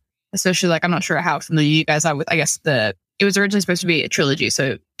 3. And especially like, I'm not sure how familiar you guys are with, I guess it was originally supposed to be a trilogy.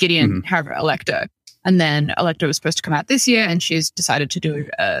 So Gideon, however, Electo. And then Electo was supposed to come out this year and she's decided to do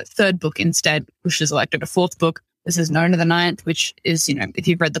a 3rd book instead, which is Electo, the 4th book. This is Known to the 9th, which is, if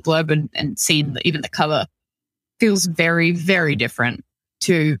you've read the blurb and seen even the cover, feels very, very different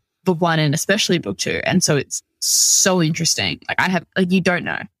to book 1 and especially book 2. And so it's so interesting. You don't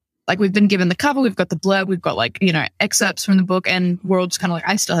know. Like, we've been given the cover, we've got the blurb, we've got excerpts from the book, and we're all just kind of like,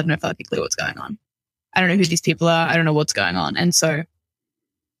 I still have no fucking clue what's going on. I don't know who these people are. I don't know what's going on. And so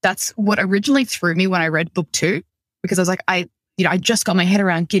that's what originally threw me when I read book 2, because I was like, I just got my head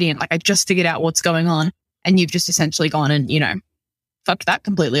around Gideon. Like, I just figured out what's going on. And you've just essentially gone and, fucked that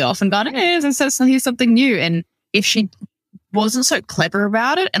completely off and gone, hey, here's something new. And if she wasn't so clever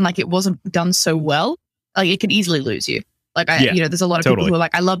about it and it wasn't done so well, it could easily lose you. There's a lot of people who are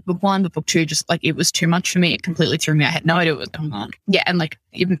like, I love book 1, but book 2 just it was too much for me. It completely threw me. I had no idea what was going on. Yeah, and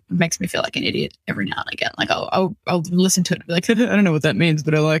it makes me feel like an idiot every now and again. I'll listen to it and be like, I don't know what that means,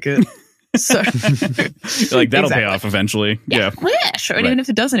 but I like it. So that'll pay off eventually. Yeah. Well, yeah, sure. And even if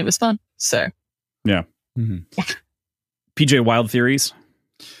it doesn't, it was fun. So yeah. Mm-hmm. Yeah. PJ, wild theories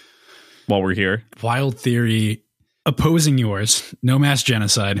while we're here. Wild theory opposing yours. No mass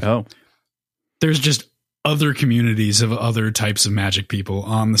genocide. Oh. There's just other communities of other types of magic people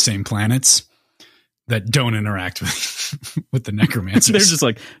on the same planets that don't interact with the necromancers. They're just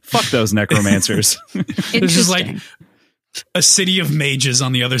like, fuck those necromancers. There's just a city of mages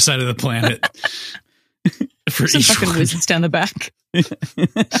on the other side of the planet. For some each fucking one. wizards down the back.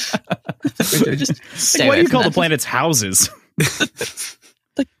 Just what do you call the planet's houses?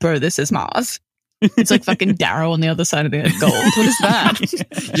 Bro, this is Mars. It's like fucking Darrow on the other side of the gold. What is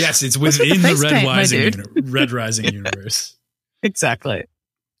that? Yes, it's within the Red Rising universe. Exactly.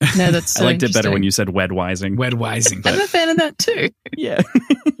 No, that's so I liked it better when you said Wedwising. Wedwising. I'm a fan of that too. Yeah.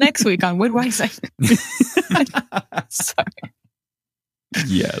 Next week on Wedwising. Sorry.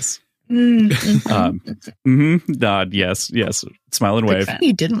 Yes. Mm-hmm. Nod. Yes. Smile and wave.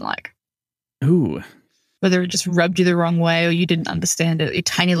 You didn't like. Ooh. Whether it just rubbed you the wrong way or you didn't understand it. Your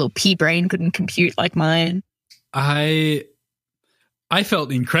tiny little pea brain couldn't compute like mine. I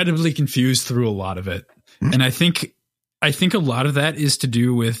felt incredibly confused through a lot of it. And I think a lot of that is to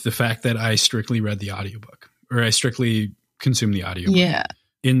do with the fact that I strictly read the audiobook, or I strictly consumed the audiobook. Yeah.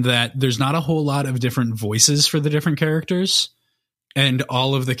 In that there's not a whole lot of different voices for the different characters. And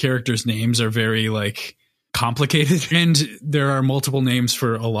all of the characters' names are very complicated. And there are multiple names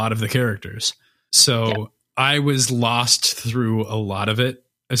for a lot of the characters. So I was lost through a lot of it,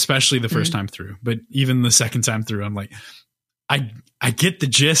 especially the first time through. But even the second time through, I'm like, I get the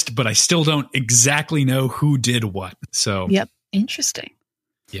gist, but I still don't exactly know who did what. So yep, interesting.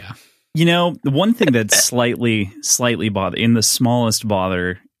 Yeah. The one thing that's slightly bother in the smallest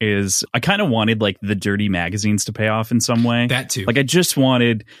bother is I kind of wanted the dirty magazines to pay off in some way. That too. I just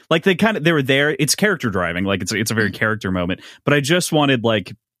wanted they were there. It's character driving. It's a very character moment, but I just wanted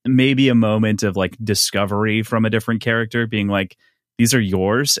maybe a moment of like discovery from a different character being like, these are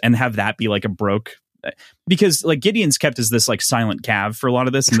yours, and have that be like a broke, because like Gideon's kept as this like silent cav for a lot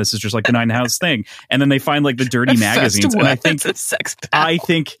of this, and this is just like the Nine House thing, and then they find like the dirty magazines, and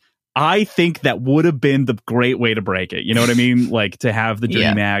I think that would have been the great way to break it. You know what I mean? Like to have the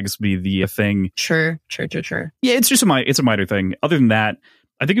dirty mags be the thing. Sure. Yeah, it's just it's a minor thing. Other than that,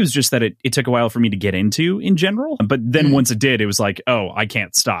 I think it was just that it took a while for me to get into in general. But then once it did, it was like, oh, I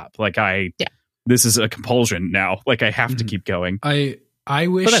can't stop. Like this is a compulsion now. Like I have to keep going. I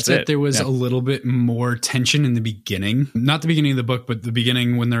wish that there was a little bit more tension in the beginning, not the beginning of the book, but the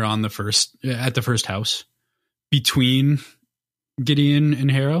beginning when they're on at the first house between Gideon and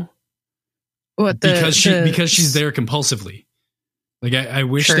Harrow. Because she's there compulsively. Like I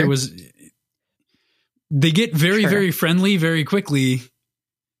wish there was. They get very very friendly very quickly.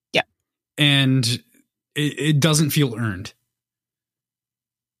 Yeah, and it doesn't feel earned.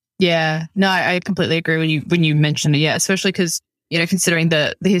 Yeah, no, I completely agree when you mentioned it. Yeah, especially because considering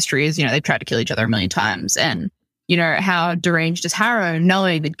the history is they've tried to kill each other a million times, and how deranged is Harrow,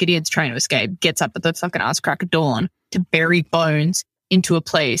 knowing that Gideon's trying to escape, gets up at the fucking ass crack of dawn to bury bones into a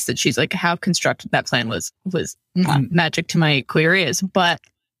place that she's like, how constructed that plan was magic to my queer ears. But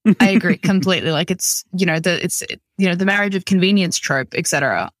I agree completely. Like it's the marriage of convenience trope,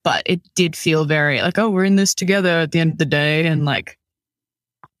 etc. But it did feel very like, oh, we're in this together at the end of the day, and like.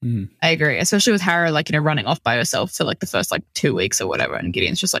 I agree, especially with Harrow, like running off by herself for like the first like 2 weeks or whatever, and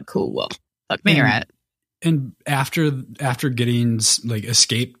Gideon's just like, cool, well, fuck me, right? And after Gideon's like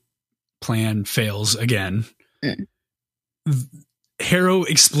escape plan fails again, Harrow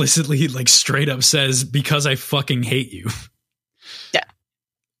explicitly like straight up says, "Because I fucking hate you." Yeah,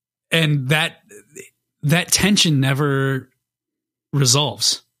 and that tension never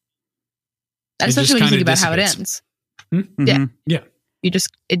resolves. Especially when you think about how it ends. Yeah.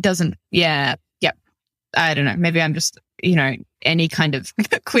 It doesn't, I don't know. Maybe I'm just, any kind of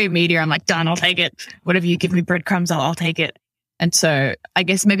queer media. I'm like, done, I'll take it. Whatever you give me breadcrumbs, I'll take it. And so I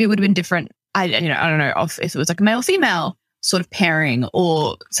guess maybe it would have been different. I don't know if it was like a male-female sort of pairing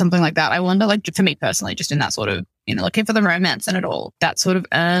or something like that. I wonder, like for me personally, just in that sort of, looking for the romance and it all, that sort of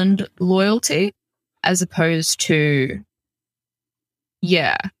earned loyalty as opposed to,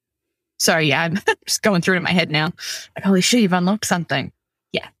 Sorry, I'm just going through it in my head now. Like, holy shit, you've unlocked something.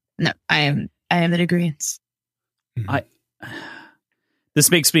 Yeah, no, I am in agreement.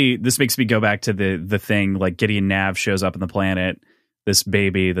 This makes me go back to the thing. Like Gideon Nav shows up on the planet, this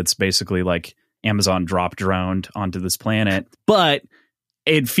baby that's basically like Amazon drop droned onto this planet, but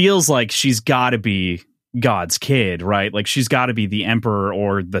it feels like she's got to be God's kid, right? Like she's got to be the emperor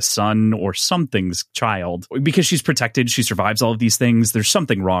or the son or something's child, because she's protected. She survives all of these things. There's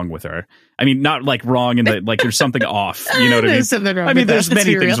something wrong with her. I mean, not like wrong in the like there's something off. You know what I mean? Something wrong with there's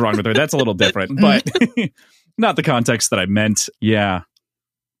many things wrong with her. That's a little different, but not the context that I meant. Yeah.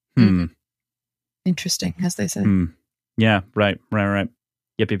 Interesting, as they say. Yeah. Right.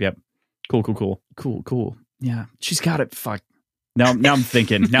 Yep. Cool. Yeah. She's got it. Fuck. Now I'm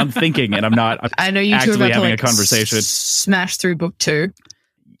thinking, and I'm not. I know you two are about having to, a conversation. Smash through book 2.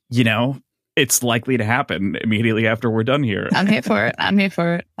 It's likely to happen immediately after we're done here. I'm here for it. Like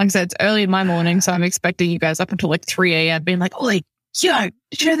I said, it's early in my morning, so I'm expecting you guys up until like 3 a.m. being like, "Holy, yo,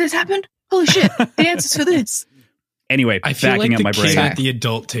 did you know this happened? Holy shit, the answers for this." Anyway, I feel like up my brain at the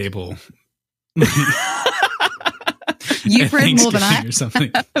adult table. You've read more than I or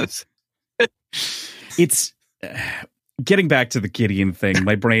something. It's. Getting back to the Gideon thing,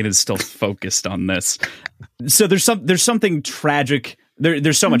 my brain is still focused on this. So there's something tragic.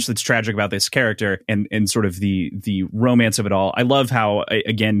 There's so much that's tragic about this character and sort of the romance of it all. I love how,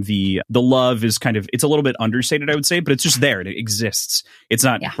 again, the love is kind of, it's a little bit understated, I would say, but it's just there. It exists. It's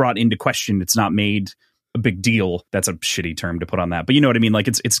not brought into question. It's not made a big deal. That's a shitty term to put on that, but you know what I mean? Like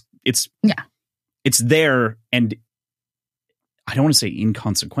it's there, and I don't want to say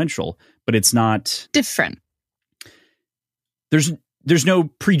inconsequential, but it's not different. There's no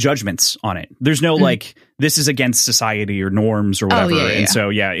prejudgments on it. There's no like, this is against society or norms or whatever. So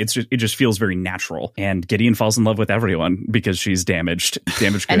it just feels very natural. And Gideon falls in love with everyone because she's damaged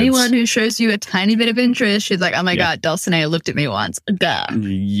goods. Anyone who shows you a tiny bit of interest, she's like, oh my God, Dulcinea looked at me once. Gah.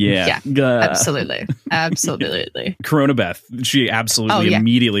 Yeah. Absolutely. Corona Beth, she absolutely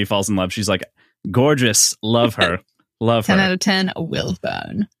immediately falls in love. She's like, gorgeous. Love her. 10 out of 10, a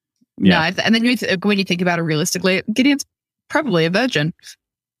Wilfbone. Yeah. No, and then when you think about it realistically, Gideon's probably a virgin.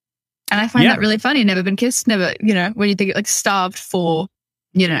 And I find that really funny. Never been kissed, never, when you think like starved for,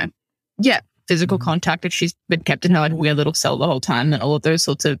 physical contact, if she's been kept in her like weird little cell the whole time and all of those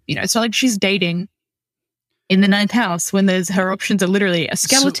sorts of, it's not like she's dating in the ninth house when her options are literally a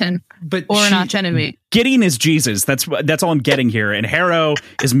skeleton or an archenemy. Gideon is Jesus. That's all I'm getting here. And Harrow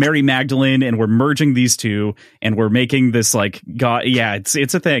is Mary Magdalene, and we're merging these two, and we're making this like God. Yeah, it's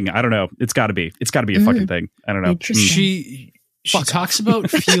a thing. I don't know. It's got to be. It's got to be a fucking thing. I don't know. She talks about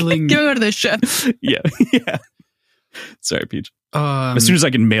feeling. Give me out of this show. Yeah. Sorry, Peach. As soon as I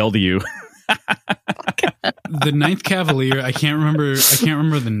can mail to you. The Ninth Cavalier, I can't remember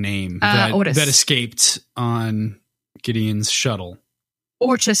the name that escaped on Gideon's shuttle.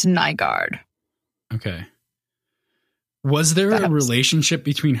 Orchis Nygaard. Okay. Was there a relationship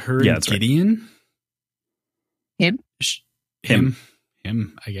between her and Gideon? Right. Him,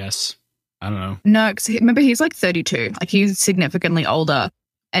 I guess. I don't know. No, because remember, he's like 32. Like, he's significantly older,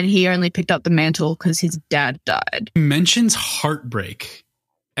 and he only picked up the mantle because his dad died. He mentions heartbreak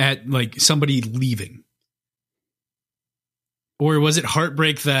at like somebody leaving. Or was it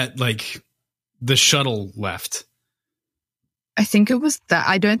heartbreak that like the shuttle left? I think it was that.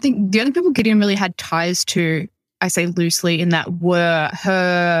 I don't think the only people Gideon really had ties to, I say loosely, in that were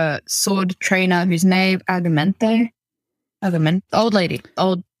her sword trainer, whose name Agamente, old lady,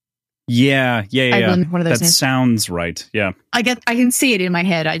 old. Yeah. One of those that names. Sounds right. Yeah, I can see it in my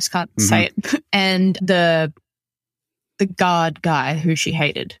head. I just can't say it. And the guard guy who she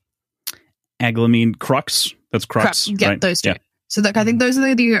hated, Aglamine Crux. That's Crux. Yeah, right? Those two. Yeah. So I think those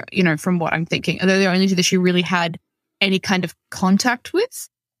are the from what I'm thinking, they're the only two that she really had any kind of contact with.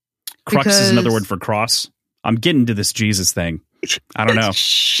 Crux is another word for cross. I'm getting to this Jesus thing. I don't know.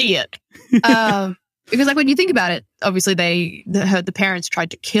 Shit. Because like when you think about it, obviously the parents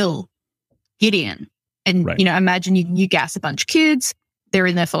tried to kill Gideon, and imagine you gas a bunch of kids. They're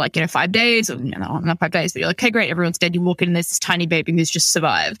in there for like 5 days, or not 5 days, but you're like, okay, great, everyone's dead. You walk in and there's this tiny baby who's just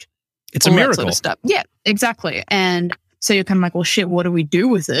survived. It's a miracle. Sort of stuff. Yeah, exactly. And so you're kind of like, well, shit, what do we do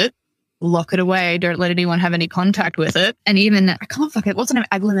with it? Lock it away. Don't let anyone have any contact with it. And even, I can't fuck it. What's the name?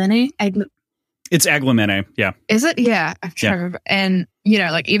 Aglamene? It's Aglamene, yeah. Is it? Yeah. I'm trying to remember. And,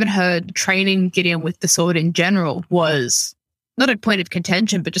 like even her training Gideon with the sword in general was not a point of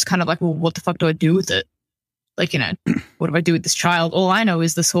contention, but just kind of like, well, what the fuck do I do with it? Like, what do I do with this child? All I know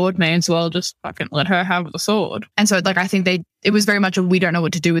is the sword man, so I'll just fucking let her have the sword. And so, like, I think it was very much we don't know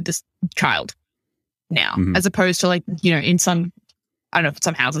what to do with this child now, as opposed to like, in some, I don't know,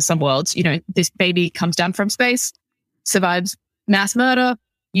 some houses, some worlds, this baby comes down from space, survives mass murder.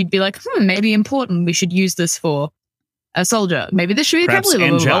 You'd be like, maybe important. We should use this for a soldier. Maybe this should be perhaps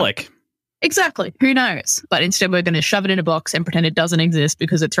angelic. Exactly. Who knows? But instead, we're going to shove it in a box and pretend it doesn't exist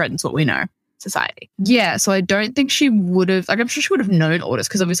because it threatens what we know. Society. Yeah, so I don't think she would have, like, I'm sure she would have known orders,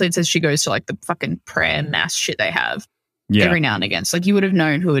 because obviously it says she goes to like the fucking prayer mass shit they have every now and again. So like you would have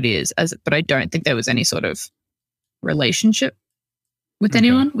known who it is, but I don't think there was any sort of relationship with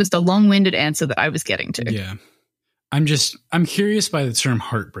anyone, was the long-winded answer that I was getting to. Yeah. I'm curious by the term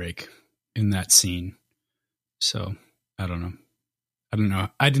heartbreak in that scene. So I don't know.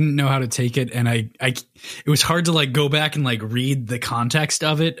 I didn't know how to take it, and it was hard to like go back and like read the context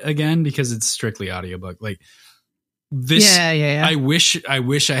of it again because it's strictly audiobook. Like this, yeah. I wish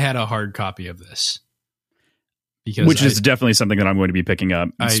I had a hard copy of this, which is definitely something that I'm going to be picking up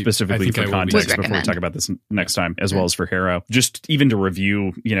specifically for context before we talk about this next time, as well as for Harrow. Just even to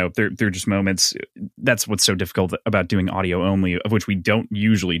review, they're just moments. That's what's so difficult about doing audio only, of which we don't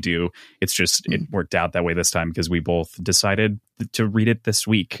usually do. It's just it worked out that way this time because we both decided to read it this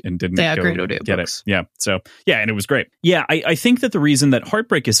week and didn't go get it. Yeah. So and it was great. Yeah, I think that the reason that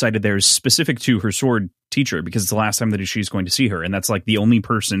heartbreak is cited there is specific to her sword teacher, because it's the last time that she's going to see her, and that's like the only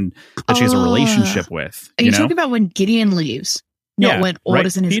person that she has a relationship with. Are you talking about when Gideon leaves? Not when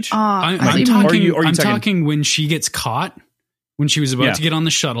orders in his. Peach? I'm talking when she gets caught, when she was about to get on the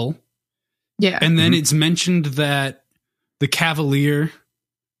shuttle. Yeah, and then it's mentioned that the Cavalier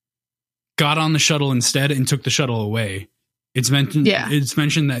got on the shuttle instead and took the shuttle away. It's mentioned. Yeah. It's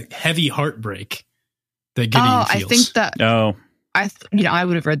mentioned that heavy heartbreak that Gideon feels. I think that. I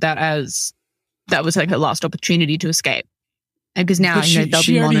would have read that as that was like her last opportunity to escape, and because now they'll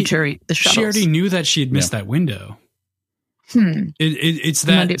be monitoring the shuttles. She already knew that she had missed that window. It's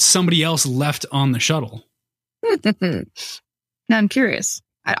that somebody else left on the shuttle. Now I'm curious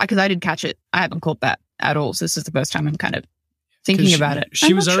because I didn't catch it. I haven't caught that at all. So this is the first time I'm kind of thinking about it.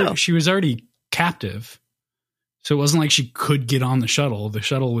 She was already captive. So it wasn't like she could get on the shuttle. The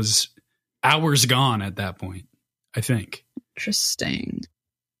shuttle was hours gone at that point, I think. Interesting.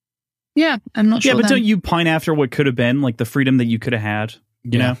 Yeah, I'm not sure. Yeah, but don't you pine after what could have been, like the freedom that you could have had?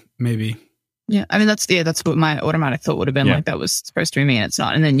 You know? Maybe. Yeah, I mean, that's what my automatic thought would have been like. That was supposed to be me, and it's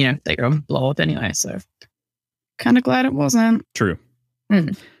not. And then, they go and blow up anyway. So kind of glad it wasn't. True.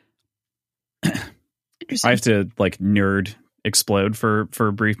 Interesting. Interesting. I have to like nerd explode for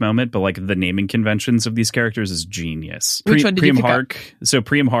a brief moment, but like the naming conventions of these characters is genius. Which one did you pick up? So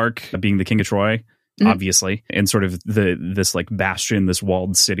Priam Hark being the King of Troy, obviously, and sort of this like bastion, this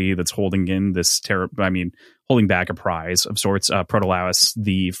walled city that's holding in this holding back a prize of sorts. Protolaus,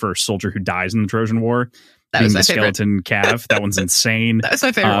 the first soldier who dies in the Trojan War, that was being my the favorite. skeleton cav. That one's insane. That was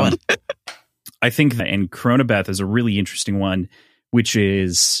my favorite one. I think and Cronobeth is a really interesting one, which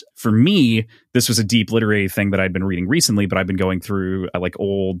is, for me, this was a deep literary thing that I'd been reading recently, but I've been going through like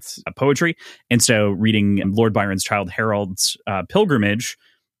old poetry. And so reading Lord Byron's Childe Harold's Pilgrimage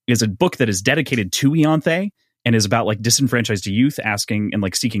is a book that is dedicated to Ianthe and is about like disenfranchised youth asking and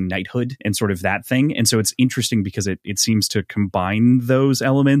like seeking knighthood and sort of that thing. And so it's interesting because it seems to combine those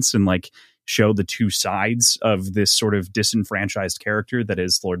elements and like show the two sides of this sort of disenfranchised character that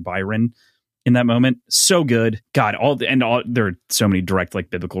is Lord Byron in that moment. So good. God, there are so many direct like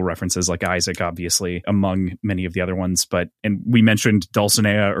biblical references, like Isaac, obviously, among many of the other ones. And we mentioned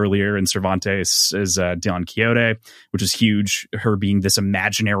Dulcinea earlier in Cervantes as Don Quixote, which is huge, her being this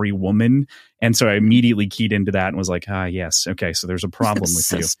imaginary woman. And so I immediately keyed into that and was like, yes, okay, so there's a problem with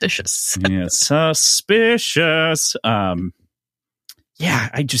Suspicious. you. Yeah, suspicious.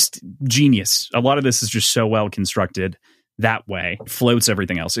 Genius. A lot of this is just so well constructed that way. Floats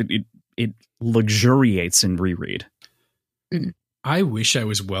everything else. It luxuriates in reread. I wish I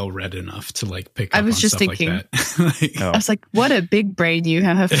was well read enough to like pick up I was on just stuff thinking, like that. I was like, what a big brain you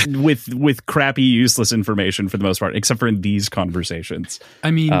have. with crappy, useless information for the most part, except for in these conversations. I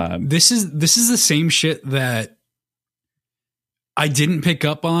mean, this is the same shit that I didn't pick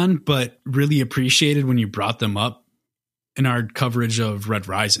up on, but really appreciated when you brought them up in our coverage of Red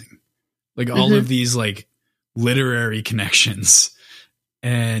Rising. Like all of these like literary connections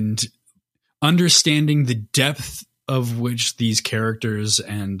and understanding the depth of which these characters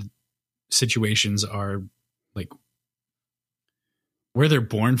and situations are, like where they're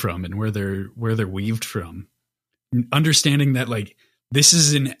born from and where they're weaved from. Understanding that like this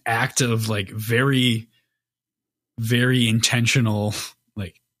is an act of like very, very intentional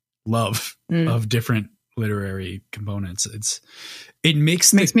like love of different literary components. It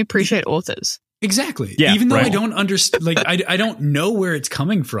makes me appreciate authors. Exactly. Yeah, even though right. I don't understand, like I don't know where it's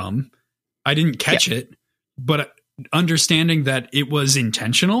coming from. I didn't catch it, but understanding that it was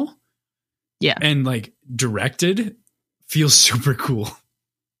intentional, and like directed, feels super cool.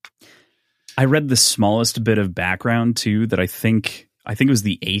 I read the smallest bit of background too that I think it was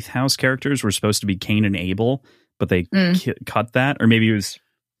the 8th house characters were supposed to be Cain and Abel, but they cut that, or maybe it was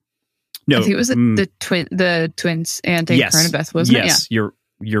no. I think it was the twins and Cronobeth, wasn't it? Yes,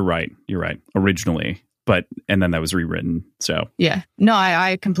 you're right. Originally. And then that was rewritten. So yeah, no,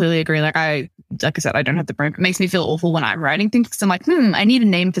 I completely agree. Like I said, I don't have the brain. It makes me feel awful when I'm writing things because I'm like, I need a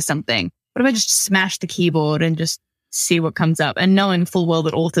name for something. What if I just smash the keyboard and just see what comes up? And knowing full well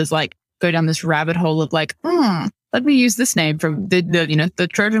that authors like go down this rabbit hole of like, let me use this name from the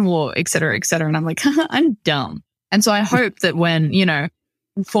Trojan War, et cetera, et cetera. And I'm like, I'm dumb. And so I hope that when,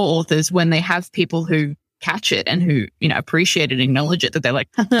 for authors, when they have people who catch it and who, appreciate it, acknowledge it, that they're like,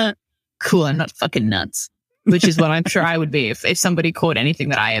 cool, I'm not fucking nuts, which is what I'm sure I would be if somebody caught anything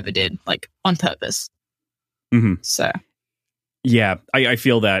that I ever did, like on purpose. Mm-hmm. So, yeah, I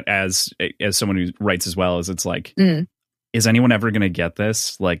feel that as someone who writes as well, as it's like, is anyone ever going to get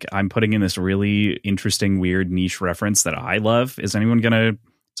this? Like, I'm putting in this really interesting, weird niche reference that I love. Is anyone going to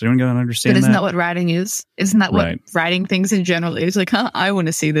understand? But isn't that what writing is? Isn't that what right. writing things in general is? Like, I want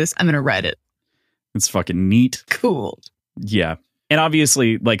to see this. I'm going to write it. It's fucking neat. Cool. Yeah. And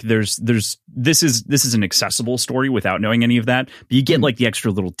obviously, like, this is an accessible story without knowing any of that. But you get like the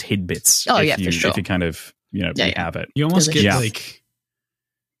extra little tidbits. Oh, yeah, for sure. If you kind of, you have it. You almost get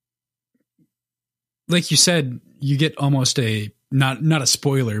like you said, you get almost a not a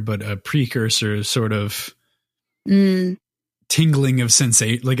spoiler, but a precursor sort of tingling of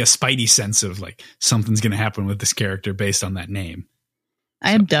sensation, like a spidey sense of like something's going to happen with this character based on that name.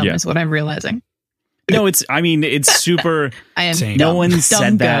 I am dumb, is what I'm realizing. No, it's super. I am Same. No dumb, one dumb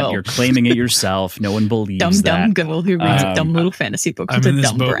said that. girl. You're claiming it yourself. No one believes dumb that. girl who reads dumb little fantasy books. I'm with in a this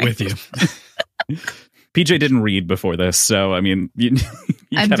dumb boat brain. with you. PJ didn't read before this, so I mean,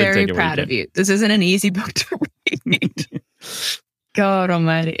 I'm very proud of you. This isn't an easy book to read. God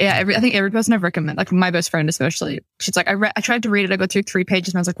almighty. Yeah, I think every person I've recommended, like my best friend especially, she's like, I tried to read it. I got through 3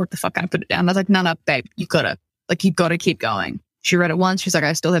 pages and I was like, what the fuck? I put it down. I was like, no, babe, you gotta keep going. She read it once. She's like,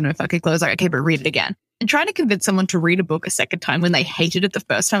 I still have no fucking clue. I was like, okay, but read it again. And trying to convince someone to read a book a second time when they hated it the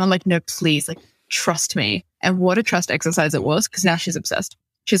first time, I'm like, no, please, like, trust me. And what a trust exercise it was, because now she's obsessed.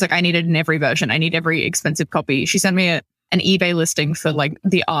 She's like, I need it in every version. I need every expensive copy. She sent me an eBay listing for like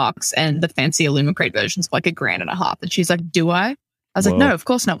the ARCs and the fancy Illumicrate versions for like $1,500. And she's like, do I? I was like, no, of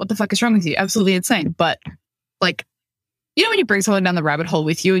course not. What the fuck is wrong with you? Absolutely insane. But like, you know, when you bring someone down the rabbit hole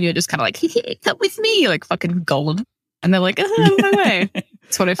with you and you're just kind of like, come with me, you're like fucking golden. And they're like, oh, no way.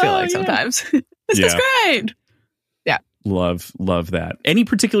 That's what I feel like sometimes. This is great. Yeah. Love that. Any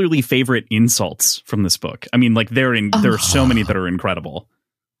particularly favorite insults from this book? I mean, like there are so many that are incredible.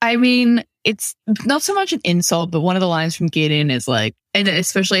 I mean, it's not so much an insult, but one of the lines from Gideon is like, and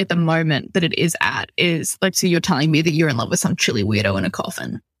especially at the moment that it is at, is like, so you're telling me that you're in love with some chilly weirdo in a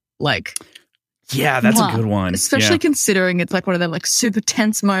coffin. Like, yeah, that's a good one. Especially considering it's like one of them like super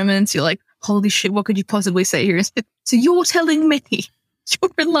tense moments. You're like, holy shit, what could you possibly say here? So you're telling me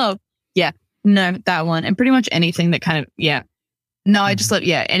you're in love. Yeah, no, that one. And pretty much anything that kind of, yeah. No, I just love,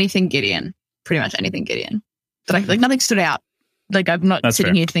 anything Gideon. Pretty much anything Gideon. But I feel like nothing stood out. Like I'm not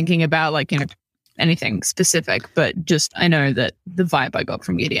sitting here thinking about like, you know, anything specific, but just I know that the vibe I got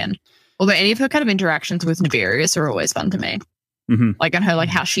from Gideon. Although any of her kind of interactions with Nefarious are always fun to me. Mm-hmm. Like on her, like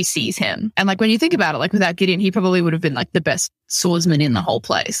how she sees him. And like when you think about it, like without Gideon, he probably would have been like the best swordsman in the whole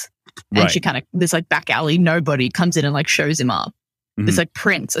place. And she kind of, this like back alley nobody comes in and like shows him up. Mm-hmm. This like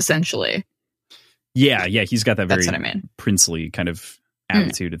prince essentially. Yeah, he's got that very princely kind of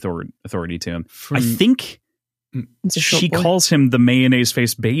attitude, authority to him. I think she calls him the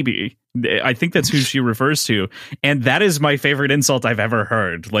mayonnaise-faced baby. I think that's who she refers to. And that is my favorite insult I've ever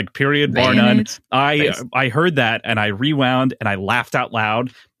heard. Like, period, bar none. I heard that and I rewound and I laughed out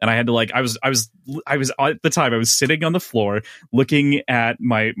loud. And I had to like, I was at the time, I was sitting on the floor looking at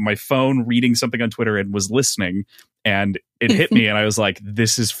my phone, reading something on Twitter and was listening. And it hit me and I was like,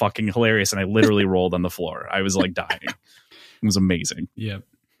 this is fucking hilarious. And I literally rolled on the floor. I was like dying. It was amazing. Yeah.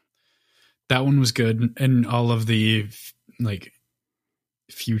 That one was good. And all of the like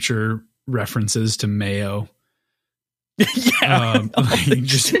future references to mayo. Like,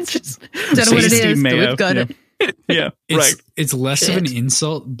 just don't know what it is. Mayo. We've got it. Yeah, It's less of an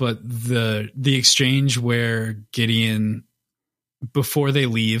insult, but the exchange where Gideon, before they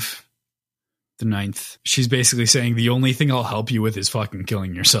leave the 9th, she's basically saying the only thing I'll help you with is fucking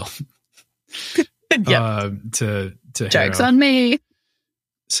killing yourself. To jokes on me.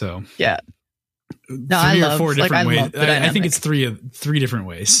 So yeah. No, three or four different ways. I think it's three different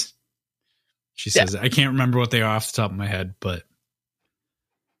ways. She says it. I can't remember what they are off the top of my head, but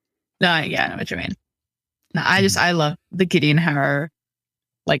no, I know what you mean. No, I love the Gideon Harrow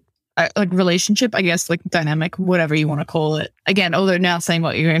like relationship, I guess, like dynamic, whatever you want to call it. Again, although now saying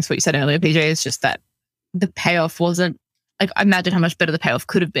what you said earlier, PJ, is just that the payoff wasn't like, I imagine how much better the payoff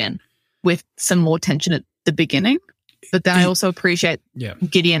could have been with some more tension at the beginning. But then I also appreciate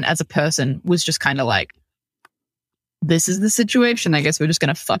Gideon as a person was just kind of like, this is the situation. I guess we're just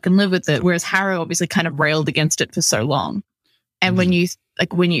going to fucking live with it. Whereas Harrow obviously kind of railed against it for so long. And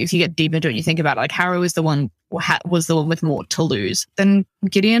if you get deep into it and you think about it, like Harrow was the one with more to lose than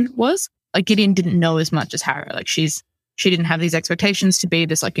Gideon was. Like Gideon didn't know as much as Harrow. Like she didn't have these expectations to be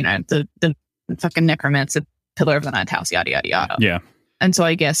this, like, you know, the fucking necromancer, pillar of the ninth house, yada, yada, yada. Yeah. And so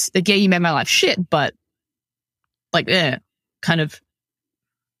I guess, like, yeah, you made my life shit, but like, kind of,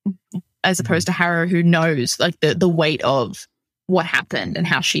 as opposed to Harrow, who knows like the weight of what happened and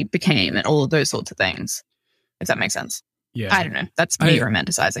how she became and all of those sorts of things. If that makes sense. Yeah. I don't know. That's me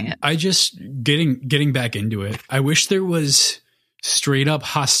romanticizing it. I just getting back into it. I wish there was straight up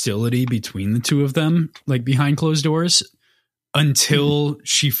hostility between the two of them, like behind closed doors, until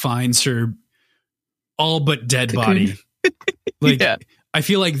she finds her all but dead body. Like, I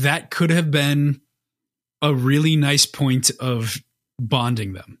feel like that could have been a really nice point of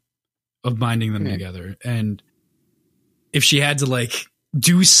binding them together. And if she had to like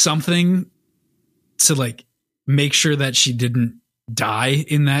do something to like make sure that she didn't die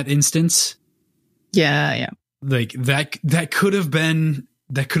in that instance. Yeah. Like that could have been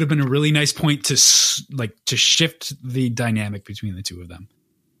a really nice point to shift the dynamic between the two of them.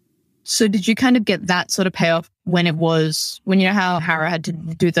 So did you kind of get that sort of payoff when you know how Harrow had to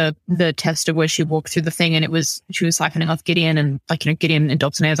do the test of where she walked through the thing and she was siphoning off Gideon and like, you know, Gideon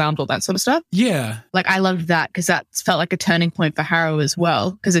adopts Nair's arms, all that sort of stuff? Yeah. Like I loved that because that felt like a turning point for Harrow as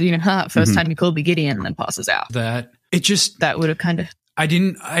well. Because, you know, first time he called me Gideon and then passes out. That would have kind of... I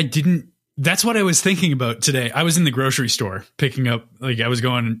didn't... That's what I was thinking about today. I was in the grocery store picking up, like I was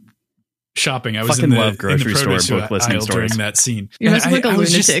going shopping. I was fucking love grocery store book listening stories during that scene. You must look like a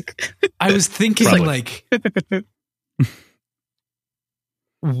lunatic. I was thinking like,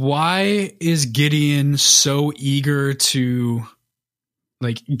 why is Gideon so eager to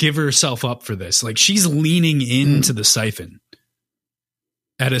like give herself up for this? Like she's leaning into the siphon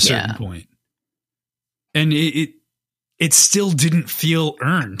at a certain point. And it still didn't feel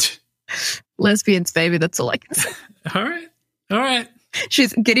earned. Lesbians, baby. That's all I can say. All right.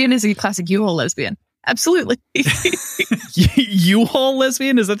 Gideon is a classic U-Haul lesbian. Absolutely. U-Haul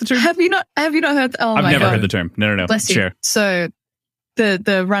lesbian? Is that the term? Have you not heard? Oh, I've my never God. heard the term. No. Bless you. Share. So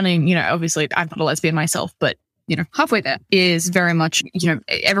the running, obviously I'm not a lesbian myself, but halfway there is very much,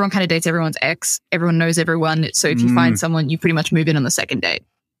 everyone kind of dates everyone's ex. Everyone knows everyone. So if you find someone, you pretty much move in on the second date.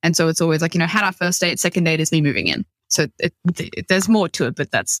 And so it's always like, had our first date, second date is me moving in. So there's more to it, but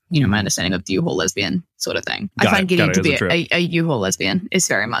that's, my understanding of the U-Haul lesbian sort of thing. I find Gideon to be a U-Haul lesbian is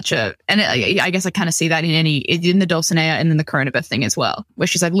very much I guess I kind of see that in the Dulcinea and then the Coronabeth thing as well, where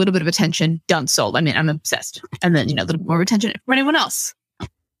she's like a little bit of attention, done, sold. I mean, I'm obsessed. And then, a little more attention for anyone else.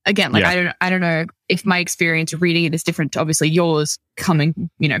 Again, I don't know if my experience reading it is different to obviously yours coming,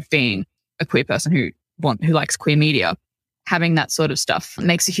 being a queer person who likes queer media, having that sort of stuff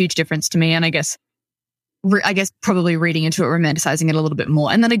makes a huge difference to me. And I guess probably reading into it, romanticizing it a little bit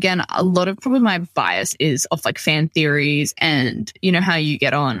more. And then again, a lot of probably my bias is of like fan theories and how you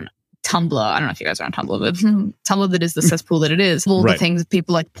get on Tumblr. I don't know if you guys are on Tumblr, but Tumblr that is the cesspool that it is. All the things,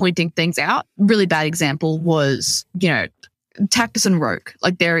 people like pointing things out. Really bad example was, Tactus and Rogue,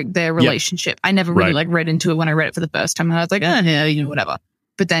 like their relationship. I never really like read into it when I read it for the first time. And I was like, whatever.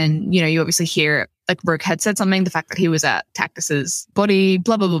 But then, you obviously hear like Rogue had said something, the fact that he was at Tactus's body,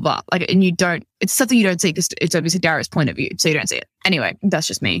 blah, blah, blah, blah. Like, and it's something you don't see because it's obviously Dara's point of view. So you don't see it. Anyway, that's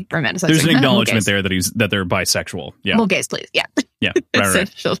just me romanticizing. There's an acknowledgement there that they're bisexual. Yeah. More gays, please. Yeah. Yeah. Right.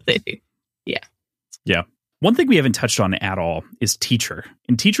 Essentially. Yeah. Yeah. One thing we haven't touched on at all is Teacher.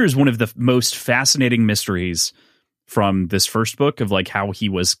 And Teacher is one of the most fascinating mysteries from this first book of like how he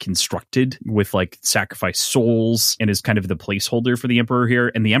was constructed with like sacrificed souls and is kind of the placeholder for the Emperor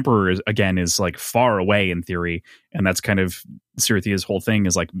here. And the Emperor is like far away in theory. And that's kind of Cirithia's whole thing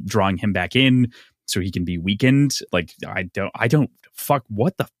is like drawing him back in so he can be weakened. Like, I don't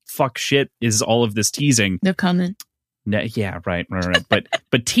what the fuck shit is all of this teasing? No comment. Yeah, right.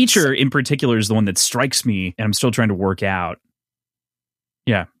 But Teacher in particular is the one that strikes me and I'm still trying to work out.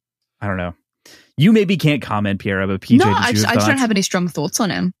 Yeah. I don't know. You maybe can't comment, Piéra, but PJ, I just don't have any strong thoughts on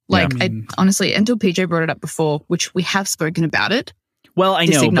him. Like, I honestly, until PJ brought it up before, which we have spoken about it. Well, I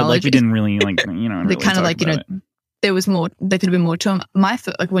know, but like we didn't really like, they really kind of like, there was more. There could have been more to him. My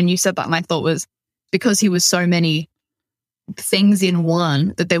like when you said that, my thought was because he was so many things in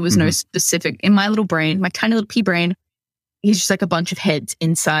one that there was no specific. In my little brain, my tiny little pea brain, he's just like a bunch of heads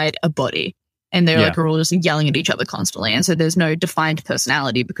inside a body. And they're like, are all just yelling at each other constantly. And so there's no defined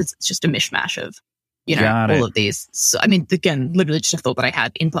personality because it's just a mishmash of, all of these. So, I mean, again, literally just a thought that I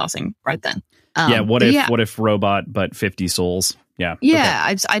had in passing right then. What if robot, but 50 souls? Yeah. Yeah.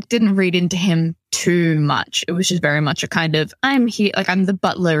 Okay. I didn't read into him too much. It was just very much a kind of, I'm here, like I'm the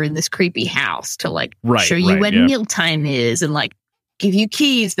butler in this creepy house to like show you when mealtime is and like give you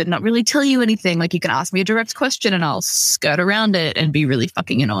keys but not really tell you anything. Like you can ask me a direct question and I'll skirt around it and be really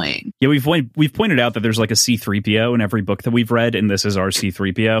fucking annoying. Yeah, we've pointed out that there's like a C-3PO in every book that we've read, and this is our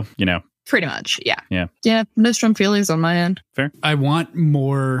C-3PO, Pretty much, yeah. Yeah. Yeah, no strong feelings on my end. Fair. I want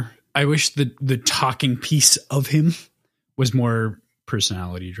more. I wish the talking piece of him was more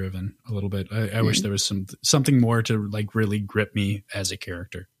personality driven a little bit. I wish there was something more to like really grip me as a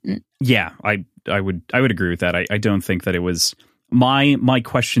character. Yeah, I would agree with that. I don't think that it was. My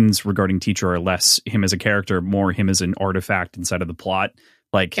questions regarding Teacher are less him as a character, more him as an artifact inside of the plot.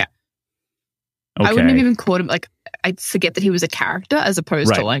 Like, okay. I wouldn't have even called him like I forget that he was a character as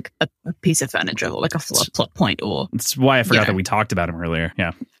opposed to like a piece of furniture or like a plot point. Or that's why I forgot that we talked about him earlier.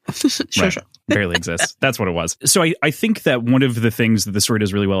 Yeah, sure. Barely exists. That's what it was. So I think that one of the things that the story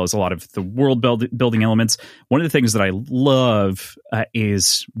does really well is a lot of the world building elements. One of the things that I love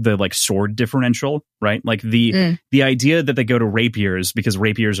is the like sword differential, right? Like the idea that they go to rapiers because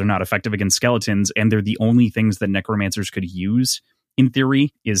rapiers are not effective against skeletons and they're the only things that necromancers could use in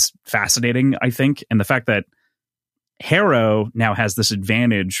theory is fascinating, I think. And the fact that Harrow now has this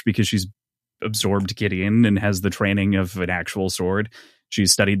advantage because she's absorbed Gideon and has the training of an actual sword.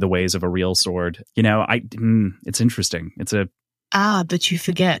 She's studied the ways of a real sword. It's interesting. It's a... but you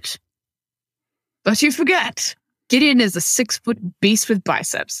forget. Gideon is a 6-foot beast with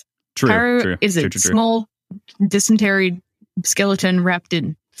biceps. True. Is a small, dysentery skeleton wrapped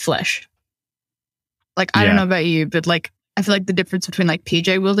in flesh. Like, I don't know about you, but like, I feel like the difference between like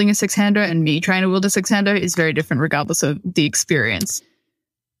PJ wielding a 6-hander and me trying to wield a 6-hander is very different regardless of the experience.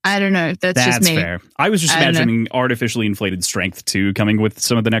 I don't know. That's just me. Fair. I was just imagining artificially inflated strength too, coming with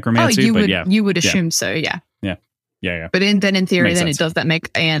some of the necromancy. You would assume so, yeah. Yeah. But then in theory, it does that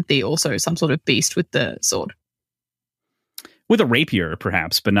make Anthe also some sort of beast with the sword? With a rapier,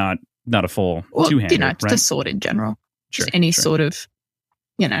 perhaps, but not a full two-hander. Just a sword in general. Just any sort of,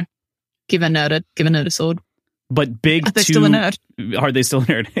 give a nerd a sword. But big Are they still a nerd? Are they still a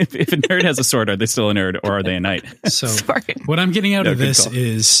nerd? If a nerd has a sword, are they still a nerd or are they a knight? So what I'm getting out of this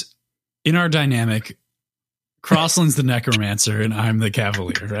is, in our dynamic, Crossland's the necromancer and I'm the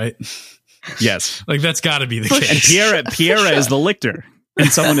cavalier, right? Yes. Like, that's got to be the case. And Piéra is the lictor, and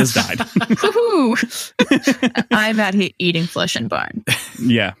someone has died. I'm out here eating flesh and bone.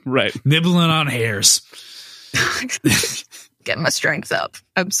 Yeah, right. Nibbling on hairs. Get my strength up.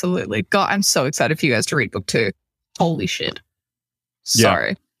 Absolutely. God, I'm so excited for you guys to read book 2. Holy shit. Sorry.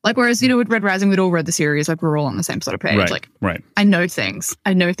 Yeah. Like, whereas, with Red Rising, we'd all read the series, like, we're all on the same sort of page. Right. I know things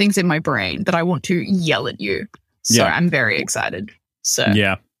in my brain that I want to yell at you. So I'm very excited. So,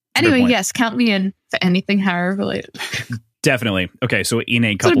 yeah. Anyway, yes, count me in for anything Harrow related. Definitely. Okay, so in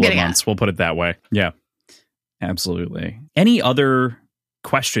a couple of months, we'll put it that way. Yeah, absolutely. Any other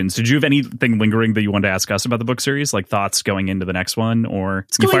questions? Did you have anything lingering that you wanted to ask us about the book series? Like thoughts going into the next one? Or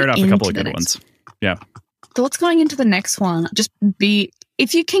you fired off a couple of good ones? Yeah. Thoughts going into the next one? Just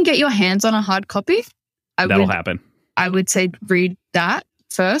if you can get your hands on a hard copy, that'll happen. I would say read that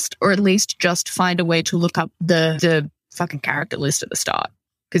first, or at least just find a way to look up the fucking character list at the start.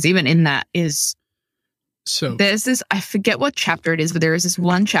 Because even in that there's this, I forget what chapter it is, but there is this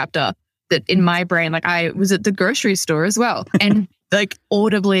one chapter that in my brain, like I was at the grocery store as well. And like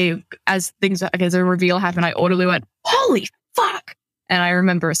audibly, as a reveal happened, I audibly went, holy fuck. And I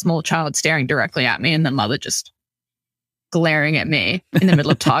remember a small child staring directly at me and the mother just glaring at me in the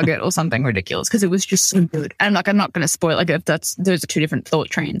middle of Target or something ridiculous because it was just so good. And I'm not going to spoil, like if those are two different thought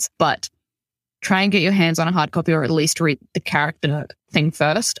trains, but try and get your hands on a hard copy or at least read the character thing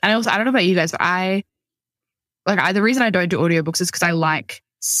first. And also, I don't know about you guys, but the reason I don't do audiobooks is because I like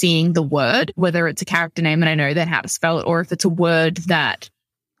seeing the word, whether it's a character name and I know then how to spell it, or if it's a word that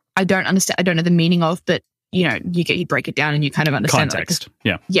I don't understand, I don't know the meaning of, but you break it down and you kind of understand context.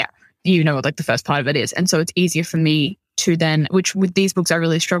 Yeah. You know what like the first part of it is. And so it's easier for me to then, which with these books I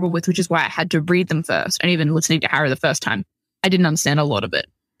really struggle with, which is why I had to read them first. And even listening to Harry the first time, I didn't understand a lot of it,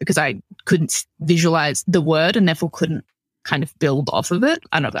 because I couldn't visualize the word and therefore couldn't kind of build off of it.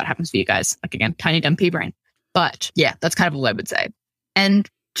 I don't know if that happens for you guys. Like, again, tiny dumb pea brain. But yeah, that's kind of all I would say. And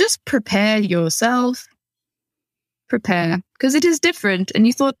just prepare yourself. Prepare. Because it is different. And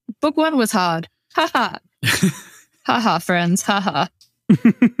you thought book 1 was hard. Ha ha. Ha ha, friends. Ha ha.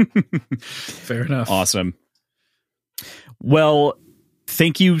 Fair enough. Awesome. Well,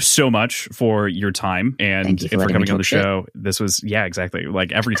 thank you so much for your time and for coming on the show. This was, exactly.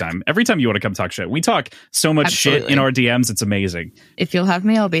 Like every time you want to come talk shit, we talk so much shit in our DMs. It's amazing. If you'll have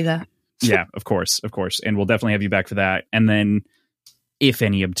me, I'll be there. Yeah, of course. And we'll definitely have you back for that. And then if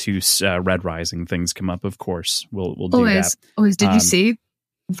any obtuse Red Rising things come up, of course, we'll do that. Always. Did you see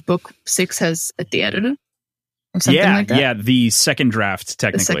book 6 has the editor? Or something like that? Yeah. The second draft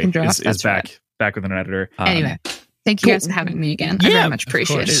technically is back with an editor. Anyway. Thank you guys for having me again. I very much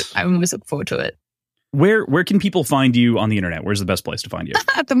appreciate it. I always look forward to it. Where can people find you on the internet? Where's the best place to find you?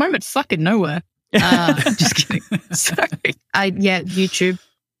 At the moment, fucking nowhere. Just kidding. Sorry. YouTube,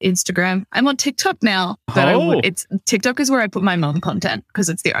 Instagram. I'm on TikTok now. But TikTok is where I put my mom content because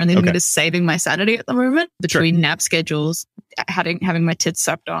it's the only thing that is saving my sanity at the moment. Between nap schedules, having my tits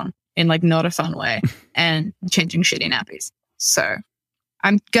sucked on in like not a fun way, and changing shitty nappies. So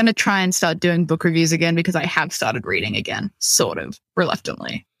I'm going to try and start doing book reviews again because I have started reading again, sort of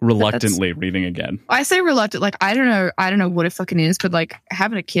reluctantly. Reading again. I say reluctant, like I don't know what it fucking is, but like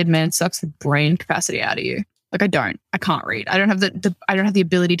having a kid, man, sucks the brain capacity out of you. Like I can't read. I don't have the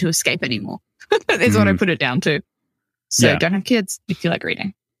ability to escape anymore. Is what I put it down to. So don't have kids if you like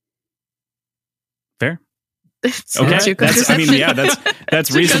reading. Fair. Okay,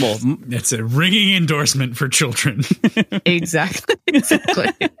 that's reasonable. That's a ringing endorsement for children. Exactly.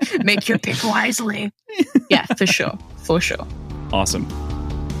 Make your pick wisely. Yeah, for sure. Awesome.